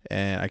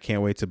 And I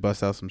can't wait to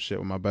bust out some shit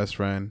with my best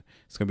friend.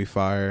 It's going to be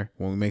fire.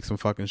 When we make some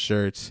fucking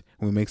shirts,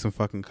 when we make some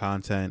fucking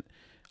content,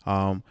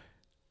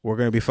 we're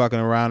going to be fucking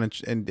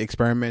around and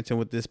experimenting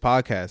with this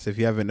podcast. If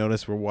you haven't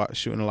noticed, we're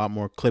shooting a lot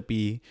more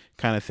clippy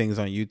kind of things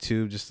on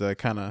YouTube just to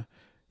kind of,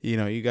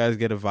 you guys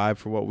get a vibe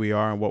for what we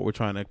are and what we're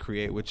trying to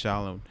create with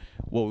y'all and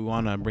what we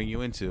want to bring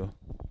you into.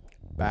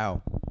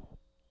 Bow.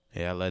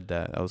 Yeah, I led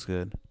that. That was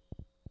good.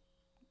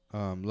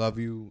 Love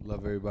you. Love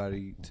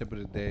everybody. Tip of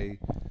the day.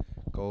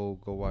 Go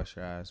wash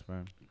your ass,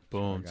 man.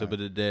 Boom. Tip of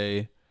the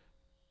day.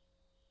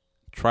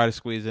 Try to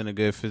squeeze in a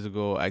good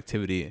physical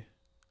activity.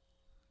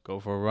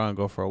 Go for a run.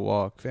 Go for a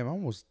walk. Fam, I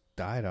almost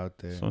died out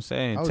there. That's what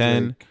I'm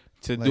saying.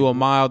 Do a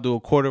mile, do a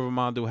quarter of a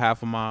mile, do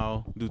half a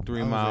mile, do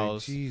 3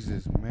 miles. Like,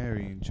 Jesus,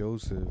 Mary and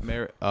Joseph.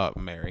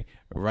 Mary.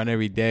 Run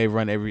every day.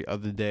 Run every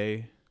other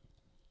day.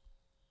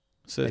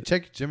 So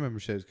check your gym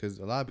memberships because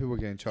a lot of people are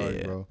getting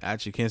charged, bro.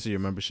 Actually, cancel your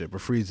membership or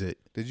freeze it.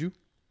 Did you?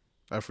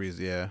 I freeze,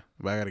 yeah.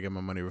 But I got to get my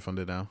money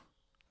refunded now.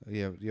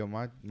 Yeah, yo,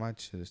 my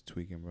shit is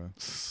tweaking, bro.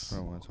 I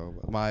don't want to talk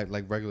about my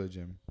regular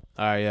gym.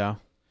 All right, yeah.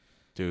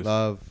 Dude.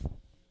 Love.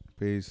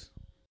 Peace.